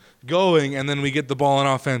keep going, and then we get the ball on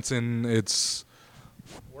offense, and it's.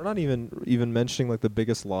 We're not even mentioning like the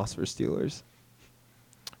biggest loss for Steelers.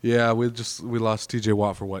 Yeah, we lost T.J.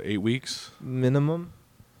 Watt for what, 8 weeks minimum.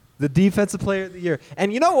 The defensive player of the year,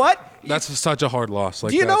 and you know what? That's such a hard loss.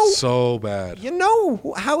 Like, that's so bad. You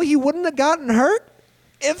know how he wouldn't have gotten hurt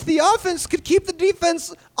if the offense could keep the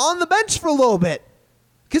defense on the bench for a little bit,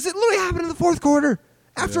 because it literally happened in the fourth quarter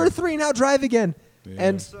after a 3-and-out drive again. Yeah.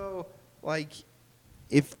 And so, like,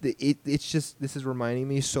 it's just this is reminding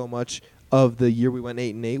me so much of the year we went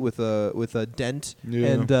 8-8 with a Dent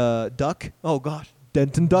and Duck. Oh gosh.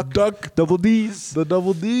 Dent and Duck. Double D's. The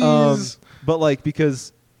double D's. But, like,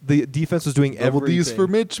 because the defense was doing double everything. D's for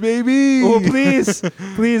Mitch, baby. Oh, please.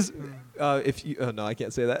 Please. If you, no, I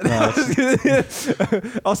can't say that. No.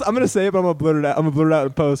 Also, I'm going to say it, but I'm going to blurt it out. I'm going to blurt it out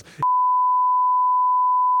in post.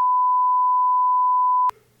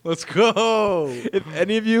 Let's go. If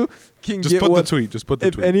any of you can Just get put the tweet.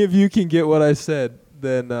 If any of you can get what I said,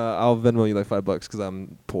 then I'll Venmo you like $5 because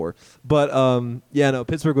I'm poor. But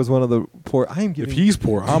Pittsburgh was one of the poor. I am giving. If he's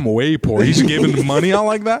poor, I'm way poor. He's giving money out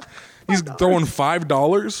like that. He's throwing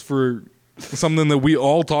 $5 for something that we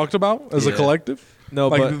all talked about as a collective. No,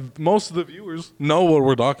 like, but most of the viewers know what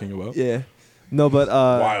we're talking about. Yeah. No, but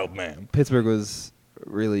wild man. Pittsburgh was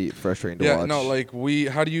really frustrating to watch. Yeah, no, like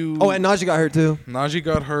how do you? Oh, and Najee got hurt too. Najee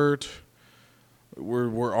got hurt.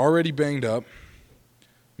 We're already banged up.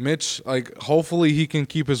 Mitch, like, hopefully he can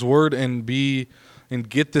keep his word and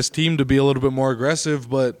get this team to be a little bit more aggressive.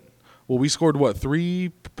 But we scored what,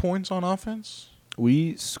 3 points on offense?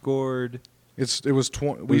 We scored. We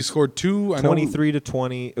scored 2. 23 to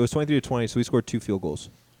 20. It was 23 to 20. So we scored 2 field goals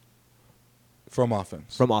from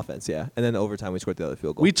offense. Yeah, and then overtime we scored the other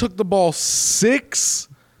field goal. We took the ball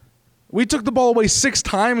away 6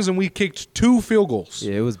 times and we kicked 2 field goals.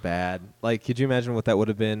 Yeah, it was bad. Like, could you imagine what that would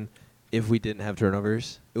have been if we didn't have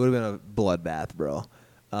turnovers? It would have been a bloodbath, bro.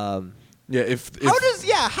 How did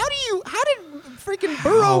freaking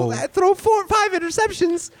Burrow throw 4 or 5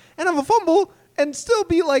 interceptions and have a fumble and still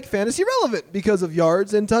be like fantasy relevant because of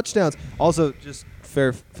yards and touchdowns? Also, just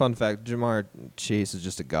fun fact, Jamar Chase is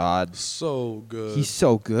just a god. So good. He's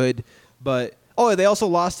so good. But they also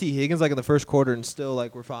lost T. Higgins like in the first quarter and still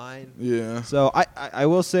like we're fine. Yeah. So I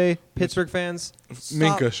will say, Pittsburgh fans,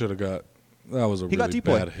 Minka should have got. That was a really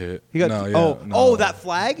bad hit. He got that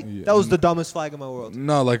flag? Yeah. That was the dumbest flag in my world.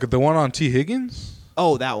 No, like the one on T. Higgins?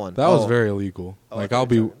 Oh, that one. That was very illegal. Like, I'll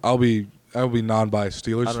be non-biased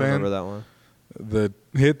Steelers fan. I don't remember that one. The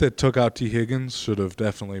hit that took out T. Higgins should have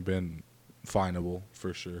definitely been finable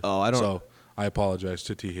for sure. So I apologize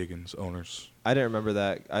to T. Higgins owners. I didn't remember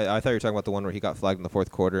that. I thought you were talking about the one where he got flagged in the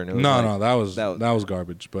fourth quarter. And it was that was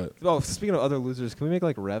garbage. But speaking of other losers, can we make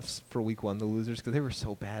like refs for week 1 the losers, because they were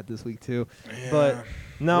so bad this week too? Yeah. But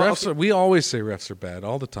no, refs we always say refs are bad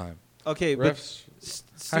all the time. Okay, refs.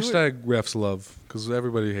 Hashtag refs love, because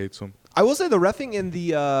everybody hates them. I will say the reffing in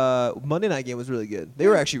the Monday night game was really good. They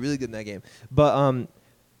were actually really good in that game. But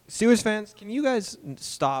Steelers fans, can you guys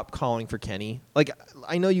stop calling for Kenny? Like,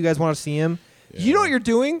 I know you guys want to see him. Yeah. You know what you're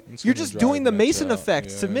doing? You're just doing the Mason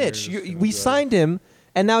effect to Mitch. We signed him,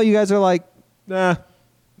 and now you guys are like, nah.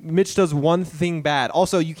 Mitch does one thing bad.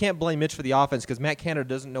 Also, you can't blame Mitch for the offense because Matt Canada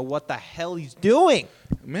doesn't know what the hell he's doing.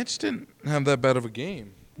 Mitch didn't have that bad of a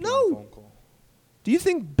game. No. Do you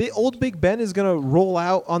think old Big Ben is going to roll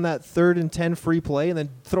out on that 3rd and 10 free play and then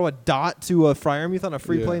throw a dot to a Freiermuth on a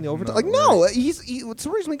free play in the overtime? It's the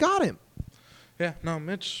reason we got him. Yeah, no,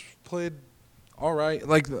 Mitch played all right.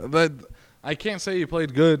 Like, I can't say he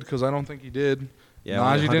played good because I don't think he did. Yeah,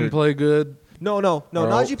 Najee didn't play good. No.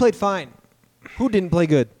 Najee played fine. Who didn't play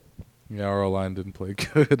good? Yeah, our O-line didn't play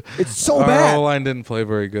good. It's so bad. Our O-line didn't play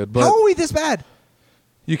very good. But how are we this bad?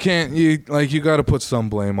 You can't. You got to put some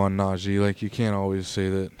blame on Najee. Like, you can't always say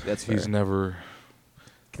that he's never.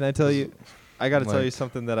 Can I tell you? I got to tell you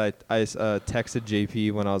something that I texted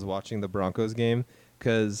JP when I was watching the Broncos game,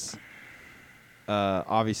 because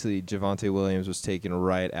obviously Javonte Williams was taken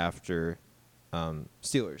right after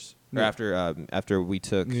Steelers or after we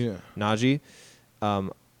took Najee,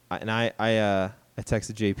 and I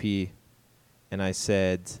texted JP and I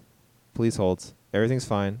said, please hold, everything's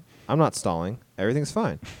fine. I'm not stalling. Everything's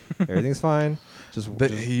fine. Everything's fine.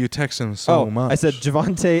 You text him so much. I said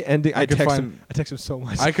Javonte ending. I text him so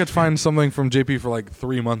much. I could find something from JP for like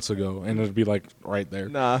 3 months ago, and it'd be like right there.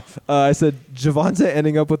 Nah. I said Javonte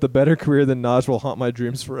ending up with a better career than Naj will haunt my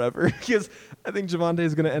dreams forever. Because I think Javonte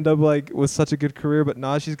is going to end up like with such a good career, but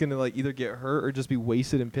Najee's going to like either get hurt or just be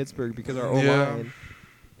wasted in Pittsburgh because our O-line.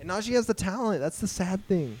 And Najee has the talent. That's the sad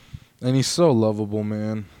thing. And he's so lovable,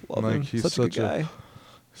 man. Love him. He's such a good guy.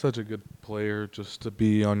 Such a good player just to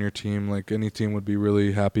be on your team. Like, any team would be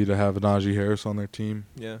really happy to have Najee Harris on their team.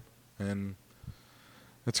 Yeah. And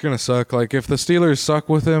it's going to suck. Like, if the Steelers suck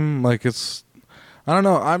with him, like, it's... I don't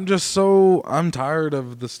know. I'm tired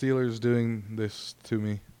of the Steelers doing this to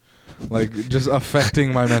me. Like, just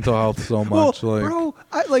affecting my mental health so much. Well,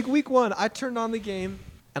 bro, week 1, I turned on the game,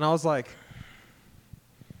 and I was like,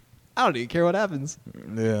 I don't even care what happens.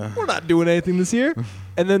 Yeah. We're not doing anything this year.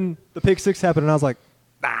 And then the pick 6 happened, and I was like,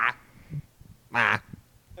 nah. And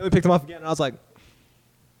we picked him off again, and I was like,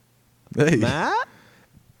 hey. nah?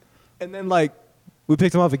 And then, we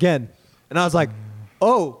picked him off again, and I was like,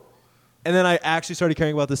 oh. And then I actually started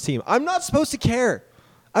caring about this team. I'm not supposed to care.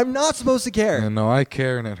 Yeah, no, I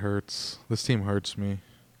care, and it hurts. This team hurts me.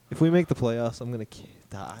 If we make the playoffs, I'm going to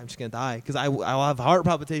die. I'm just going to die because I'll have heart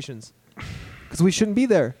palpitations because we shouldn't be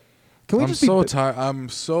there. I'm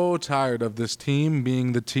so tired of this team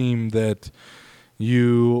being the team that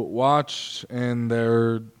you watch and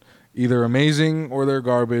they're either amazing or they're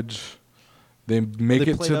garbage. They make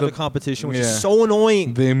it to the competition, which is so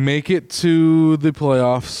annoying. They make it to the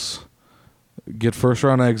playoffs, get first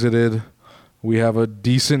round exited. We have a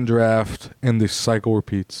decent draft, and the cycle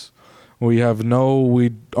repeats. We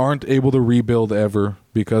aren't able to rebuild ever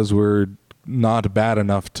because we're not bad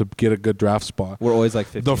enough to get a good draft spot. We're always like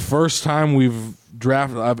 50. The first time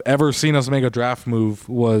I've ever seen us make a draft move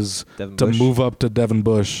was to move up to Devin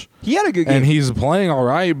Bush. He had a good game, and he's playing all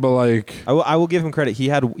right. But like, I will give him credit. He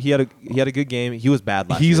had a good game. He was bad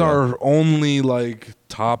last year. He's our only like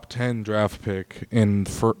top 10 draft pick in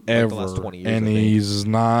forever, the last 20 years, and he's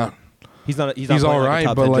not. He's all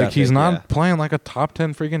right, but like he's not pick, playing like a top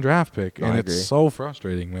 10 freaking draft pick, and it's so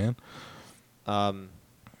frustrating, man.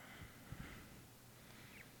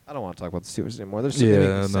 I don't want to talk about the Steelers anymore.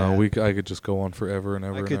 I could just go on forever and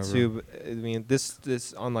ever. I could too. But, I mean,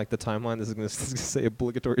 this on like the timeline. This is gonna say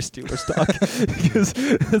obligatory Steelers talk because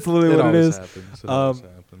that's literally what it is. Happens. It always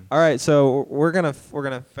happens. All right, so we're gonna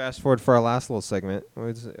fast forward for our last little segment.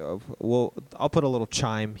 I'll put a little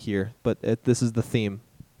chime here, but this is the theme.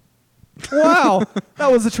 Wow,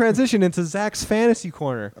 that was a transition into Zach's fantasy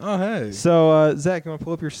corner. Oh, hey. So, Zach, you want to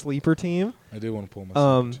pull up your sleeper team? I do want to pull my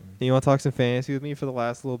sleeper team. You want to talk some fantasy with me for the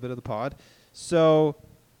last little bit of the pod? So,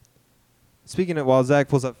 speaking of, while Zach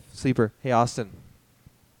pulls up sleeper, hey, Austin.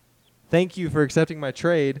 Thank you for accepting my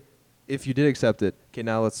trade, if you did accept it. Okay,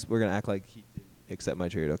 now we're going to act like he did accept my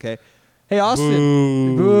trade, okay? Hey,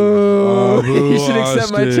 Austin. Boo. Oh, You should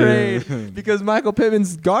accept my trade because Michael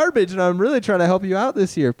Pittman's garbage, and I'm really trying to help you out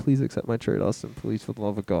this year. Please accept my trade, Austin. Please, for the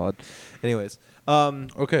love of God. Anyways.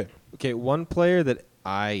 Okay. Okay, one player that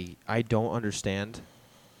I don't understand.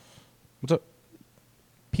 What's up?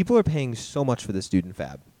 People are paying so much for this dude in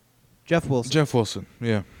Fab. Jeff Wilson,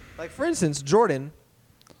 yeah. Like, for instance, Jordan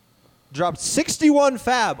dropped 61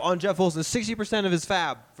 Fab on Jeff Wilson, 60% of his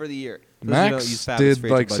Fab for the year. Max did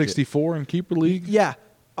like 64 in Keeper League. Yeah.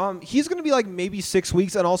 He's going to be like maybe 6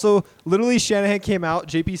 weeks. And also, literally, Shanahan came out.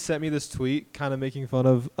 JP sent me this tweet kind of making fun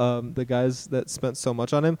of the guys that spent so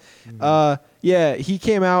much on him. Yeah, he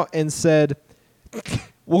came out and said,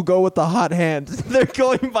 we'll go with the hot hand. They're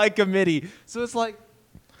going by committee. So it's like,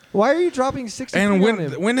 why are you dropping 60 And on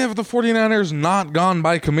him? when have the 49ers not gone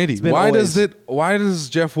by committee? Why does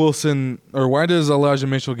Jeff Wilson or why does Elijah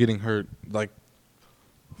Mitchell getting hurt like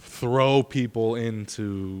throw people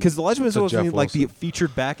into? Because Elijah Mitchell wasn't like the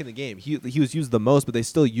featured back in the game. He was used the most, but they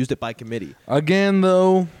still used it by committee. Again,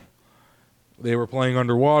 though, they were playing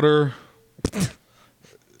underwater.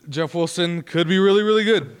 Jeff Wilson could be really, really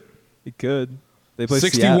good. He could. They play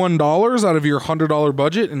 $61 out of your $100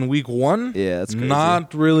 budget in week 1. Yeah, that's crazy.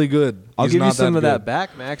 Not really good. I'll give you some of that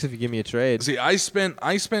back, Max, if you give me a trade. See, I spent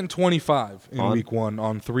 25 in week 1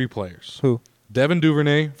 on 3 players. Who? Devin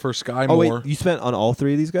Duvernay for Sky Moore. Oh wait, you spent on all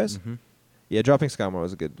 3 of these guys? Mm-hmm. Yeah, dropping Sky Moore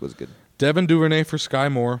was good. Devin Duvernay for Sky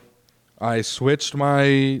Moore. I switched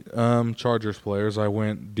my Chargers players. I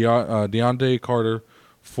went Deontay Carter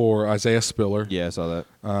for Isaiah Spiller. Yeah, I saw that.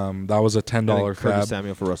 That was a $10 fab. Curtis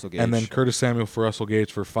Samuel for Russell Gage. And then Curtis Samuel for Russell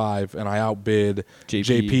Gage for $5, and I outbid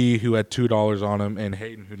JP who had $2 on him, and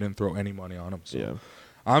Hayden who didn't throw any money on him. So yeah.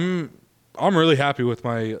 I'm really happy with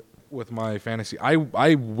my fantasy.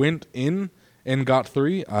 I went in and got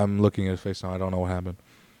 3. I'm looking at his face now. I don't know what happened.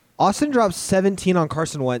 Austin dropped 17 on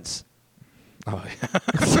Carson Wentz. Oh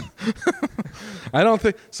yeah. I don't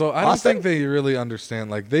think so. I don't Austin? think they really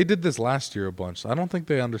understand. Like they did this last year a bunch. I don't think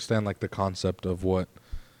they understand like the concept of what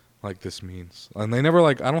like this means. And they never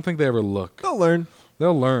like. I don't think they ever look. They'll learn.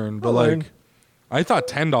 They'll learn. But They'll like, learn. I thought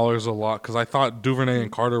 $10 a lot because I thought Duvernay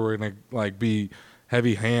and Carter were gonna like be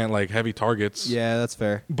heavy targets. Yeah, that's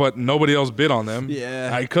fair. But nobody else bid on them.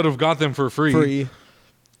 Yeah. I could have got them for free.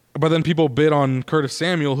 But then people bid on Curtis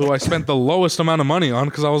Samuel, who I spent the lowest amount of money on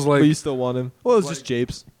because I was like, But you still want him. Well, it was just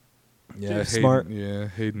Japes. yeah, Hayden, Hayden, smart. Yeah,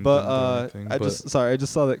 Hayden. But didn't do anything, I but just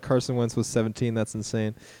saw that Carson Wentz was 17. That's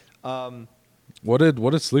insane. what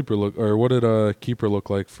did sleeper look or what did keeper look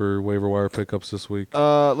like for waiver wire pickups this week?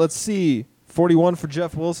 Let's see. 41 for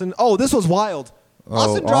Jeff Wilson. Oh, this was wild. Oh,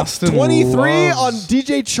 Austin dropped Austin 23 loves- on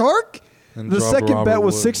DJ Chark. And The dropped second Robert bet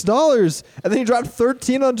was Wood. $6, and then he dropped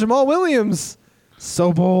 13 on Jamal Williams.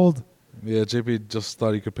 So bold. Yeah, JP just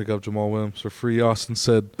thought he could pick up Jamal Williams for free. Austin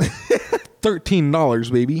said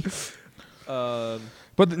 $13, baby.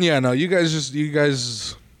 But yeah, no, you guys,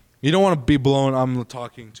 you don't want to be blown. I'm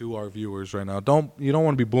talking to our viewers right now. You don't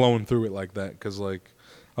want to be blown through it like that because like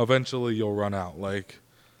eventually you'll run out. Like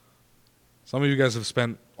some of you guys have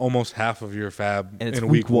spent almost half of your fab And it's in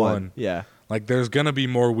week week 1. Yeah. Like there's gonna be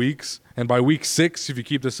more weeks, and by week 6, if you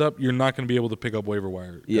keep this up, you're not gonna be able to pick up waiver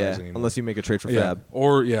wire guys Yeah, anymore. unless you make a trade for Yeah, Fab.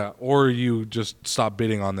 or you just stop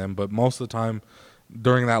bidding on them. But most of the time,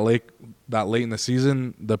 during that late in the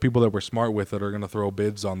season, the people that were smart with it are going to throw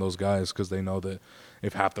bids on those guys because they know that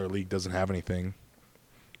if half their league doesn't have anything.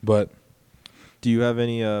 But Do you have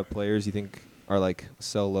any players you think are like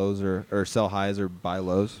sell lows or sell highs or buy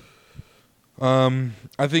lows?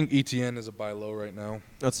 I think ETN is a buy low right now.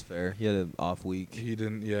 That's fair. He had an off week. He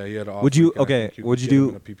didn't. Yeah, he had an off. Would you- week, and I okay, think would could you get him do-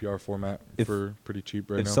 in a PPR format if- for pretty cheap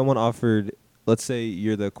right If now? someone offered, let's say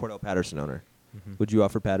you're the Cordell Patterson owner, would you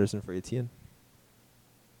offer Patterson for Etienne?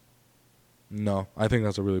 No, I think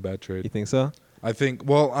that's a really bad You trade. think so? I think.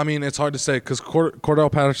 Well, I mean, it's hard to say because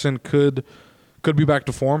Cordell Patterson could be back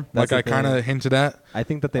to form, That's like the I kind thing. of hinted at. I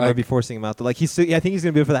think that they Like- might be forcing him out. Like I think he's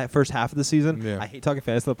going to be for that first half of the season. Yeah. I hate talking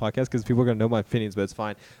fantasy on the podcast because people are going to know my opinions, but it's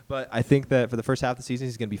fine. But I think that for the first half of the season,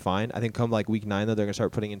 he's going to be fine. I think come like week 9, though, they're going to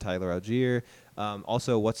start putting in Tyler Algier.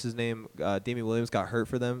 Also, what's his name? Damian Williams got hurt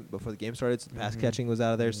for them before the game started, so the pass catching was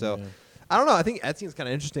out of there. So I don't know. I think Etienne's kind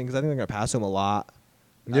of interesting because I think they're going to pass him a lot.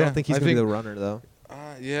 I Yeah, don't think he's I going to be think- the runner, though.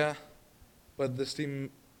 Yeah, but this team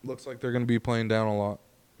looks like they're going to be playing down a lot,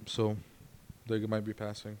 so they might be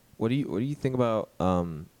passing. What do you think about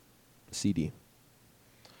CD?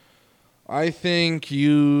 I think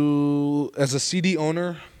you, as a CD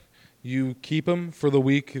owner, you keep him for the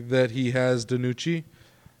week that he has Danucci.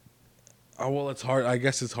 Oh, well, it's hard. I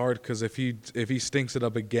guess it's hard because if he stinks it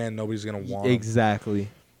up again, nobody's going to want him. Exactly.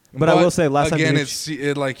 But I will say, last again, time it's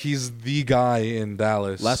like he's the guy in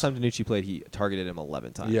Dallas. last time Danucci played, he targeted him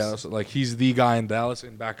 11 times. Yeah, so like he's the guy in Dallas,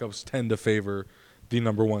 and backups tend to favor the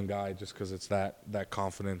number one guy just because it's that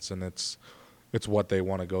confidence and it's what they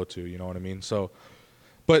want to go to. You know what I mean? So,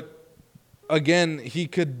 but again, he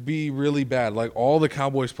could be really bad. Like all the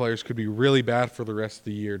Cowboys players could be really bad for the rest of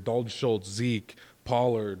the year. Dalton Schultz, Zeke,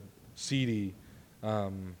 Pollard, CeeDee.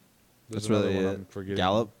 That's another really one it. I'm forgetting.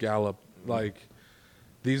 Gallup. Like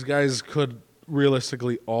these guys could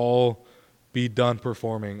realistically all be done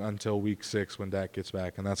performing until week 6 when Dak gets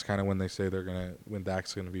back, and that's kind of when they say when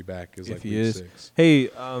Dak's gonna be back is If like he week is. 6. Hey,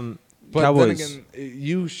 But Cowboys. then again,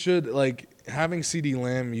 you should having CeeDee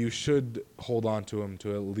Lamb. You should hold on to him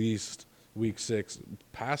to at least week 6.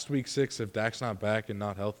 Past week 6, if Dak's not back and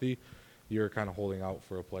not healthy, you're kind of holding out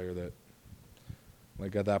for a player that,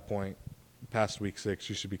 like at that point, past week 6,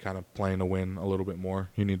 you should be kind of playing to win a little bit more.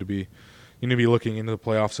 You need to be looking into the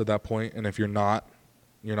playoffs at that point, and if you're not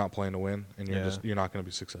playing to win, and you're not going to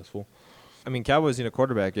be successful. I mean, Cowboys need a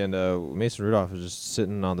quarterback, and Mason Rudolph is just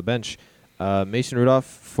sitting on the bench. Mason Rudolph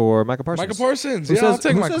for Michael Parsons. Michael Parsons, Who yeah, I'll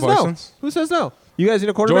take Michael says Parsons. No? Who says no? You guys need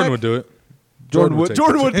a quarterback? Jordan would do it. Jordan would. take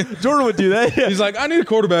Jordan it. would. Jordan would do that. He's like, I need a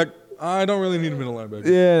quarterback. I don't really need a middle linebacker.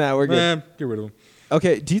 Yeah, no, we're good. Get rid of him.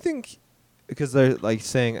 Okay, do you think, because they're like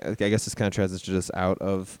saying, I guess this kind of transitions us out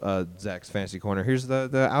of Zach's fantasy corner. Here's the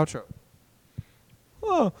outro.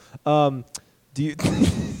 Oh, do you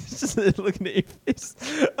just looking at your face?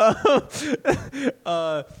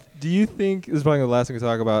 Do you think this is probably the last thing we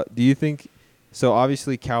talk about? Do you think? So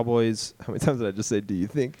obviously, Cowboys. How many times did I just say? Do you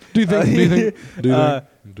think? Do you think? Do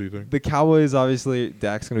you think? The Cowboys, obviously,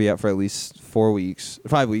 Dak's going to be out for at least 5 weeks.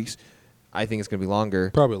 I think it's going to be longer.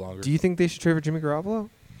 Probably longer. Do you think they should trade for Jimmy Garoppolo?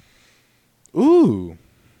 Ooh,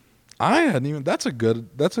 I hadn't even. That's a good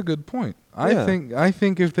point. Yeah. I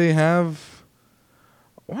think if they have,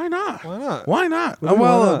 Why not? Why not? Why not? What do you mean,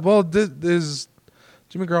 why not? Well, is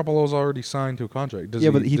Jimmy Garoppolo's already signed to a contract. Does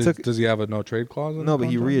but does he have a no trade clause? No, but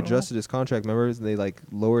he readjusted his contract. Remember, and they like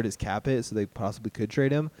lowered his cap hit, so they possibly could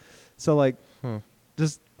trade him. So like,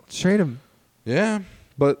 just trade him. Yeah,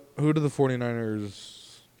 but who do the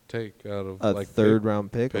 49ers take out of A like third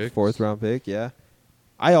round pick, a picks? fourth round pick? Yeah.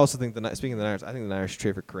 I also think speaking of the Niners, I think the Niners should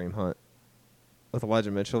trade for Kareem Hunt. With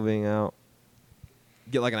Elijah Mitchell being out,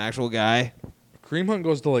 get like an actual guy. Kareem Hunt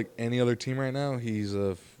goes to like any other team right now. He's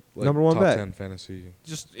a Number one top bet. 10 fantasy.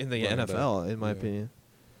 Just in the running NFL, back. in my Yeah. opinion.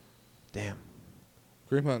 Damn.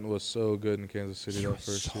 Kareem Hunt was so good in Kansas City He that was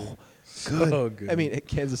first so year. Good. So good. I mean,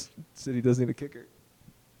 Kansas City does need a kicker.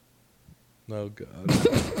 no God.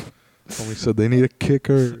 Homie said they need a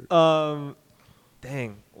kicker.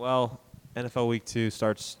 Dang. Well, NFL Week 2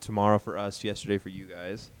 starts tomorrow for us, yesterday for you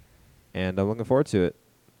guys. And I'm looking forward to it.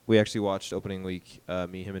 We actually watched opening week,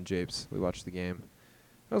 me, him, and Japes. We watched the game.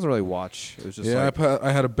 It wasn't really watch. It was just Yeah, like...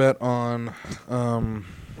 I had a bet on.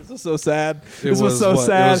 This was so sad. It This was so what?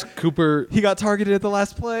 sad. It was Cooper. He got targeted at the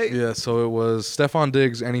last play. Yeah, so it was Stephon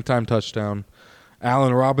Diggs anytime touchdown,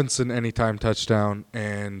 Allen Robinson anytime touchdown,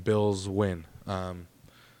 and Bills win.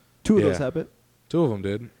 Two of yeah. those happened. Two of them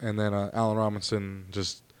did, and then Allen Robinson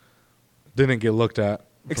just didn't get looked at.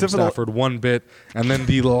 Except from for the- Stafford one bit, and then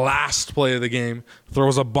the last play of the game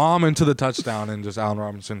throws a bomb into the touchdown, and just Allen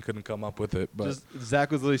Robinson couldn't come up with it. But Just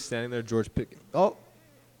Zach was literally standing there. George Pickens. Oh,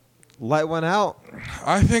 light went out.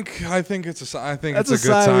 I think it's a That's it's a a good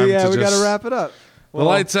sign. time. Yeah, to we got just, to wrap it up. The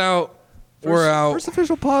lights out. We're out. First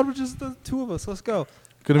official pod, which is the two of us. Let's go.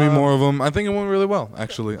 Gonna be more of them. I think it went really well.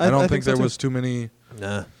 Actually, I don't I think think so there too. was too many.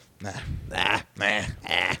 Nah.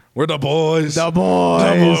 We're the boys. The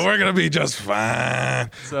boys. We're gonna be just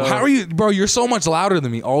fine. So- How are you, bro? You're so much louder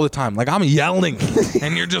than me all the time. Like I'm yelling,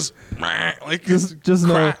 and you're just like Just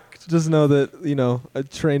know, cracked. just know that I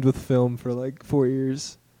trained with film for like 4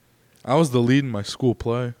 years. I was the lead in my school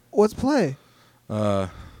play. What's play? I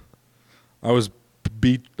was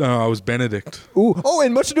I was Benedict. Ooh. Oh,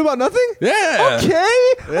 and Much Ado About Nothing. Yeah.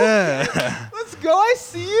 Okay. Yeah. Let's go. I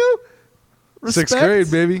see you. Sixth Respect.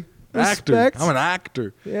 grade, baby. Actor. Respect. I'm an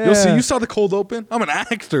actor. Yeah. You'll see. You saw the cold open. I'm an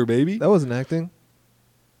actor, baby. That wasn't acting.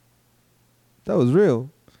 That was real.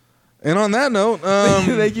 And on that note,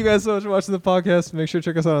 Thank you guys so much for watching the podcast. Make sure to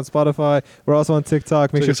check us out on Spotify. We're also on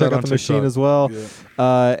TikTok. Make sure to check out the machine TikTok. as well.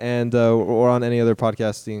 Yeah. And we're on any other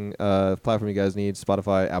podcasting platform you guys need.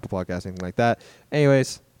 Spotify, Apple Podcasts, anything like that.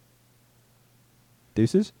 Anyways.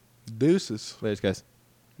 Deuces. Deuces. Later, guys.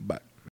 Bye.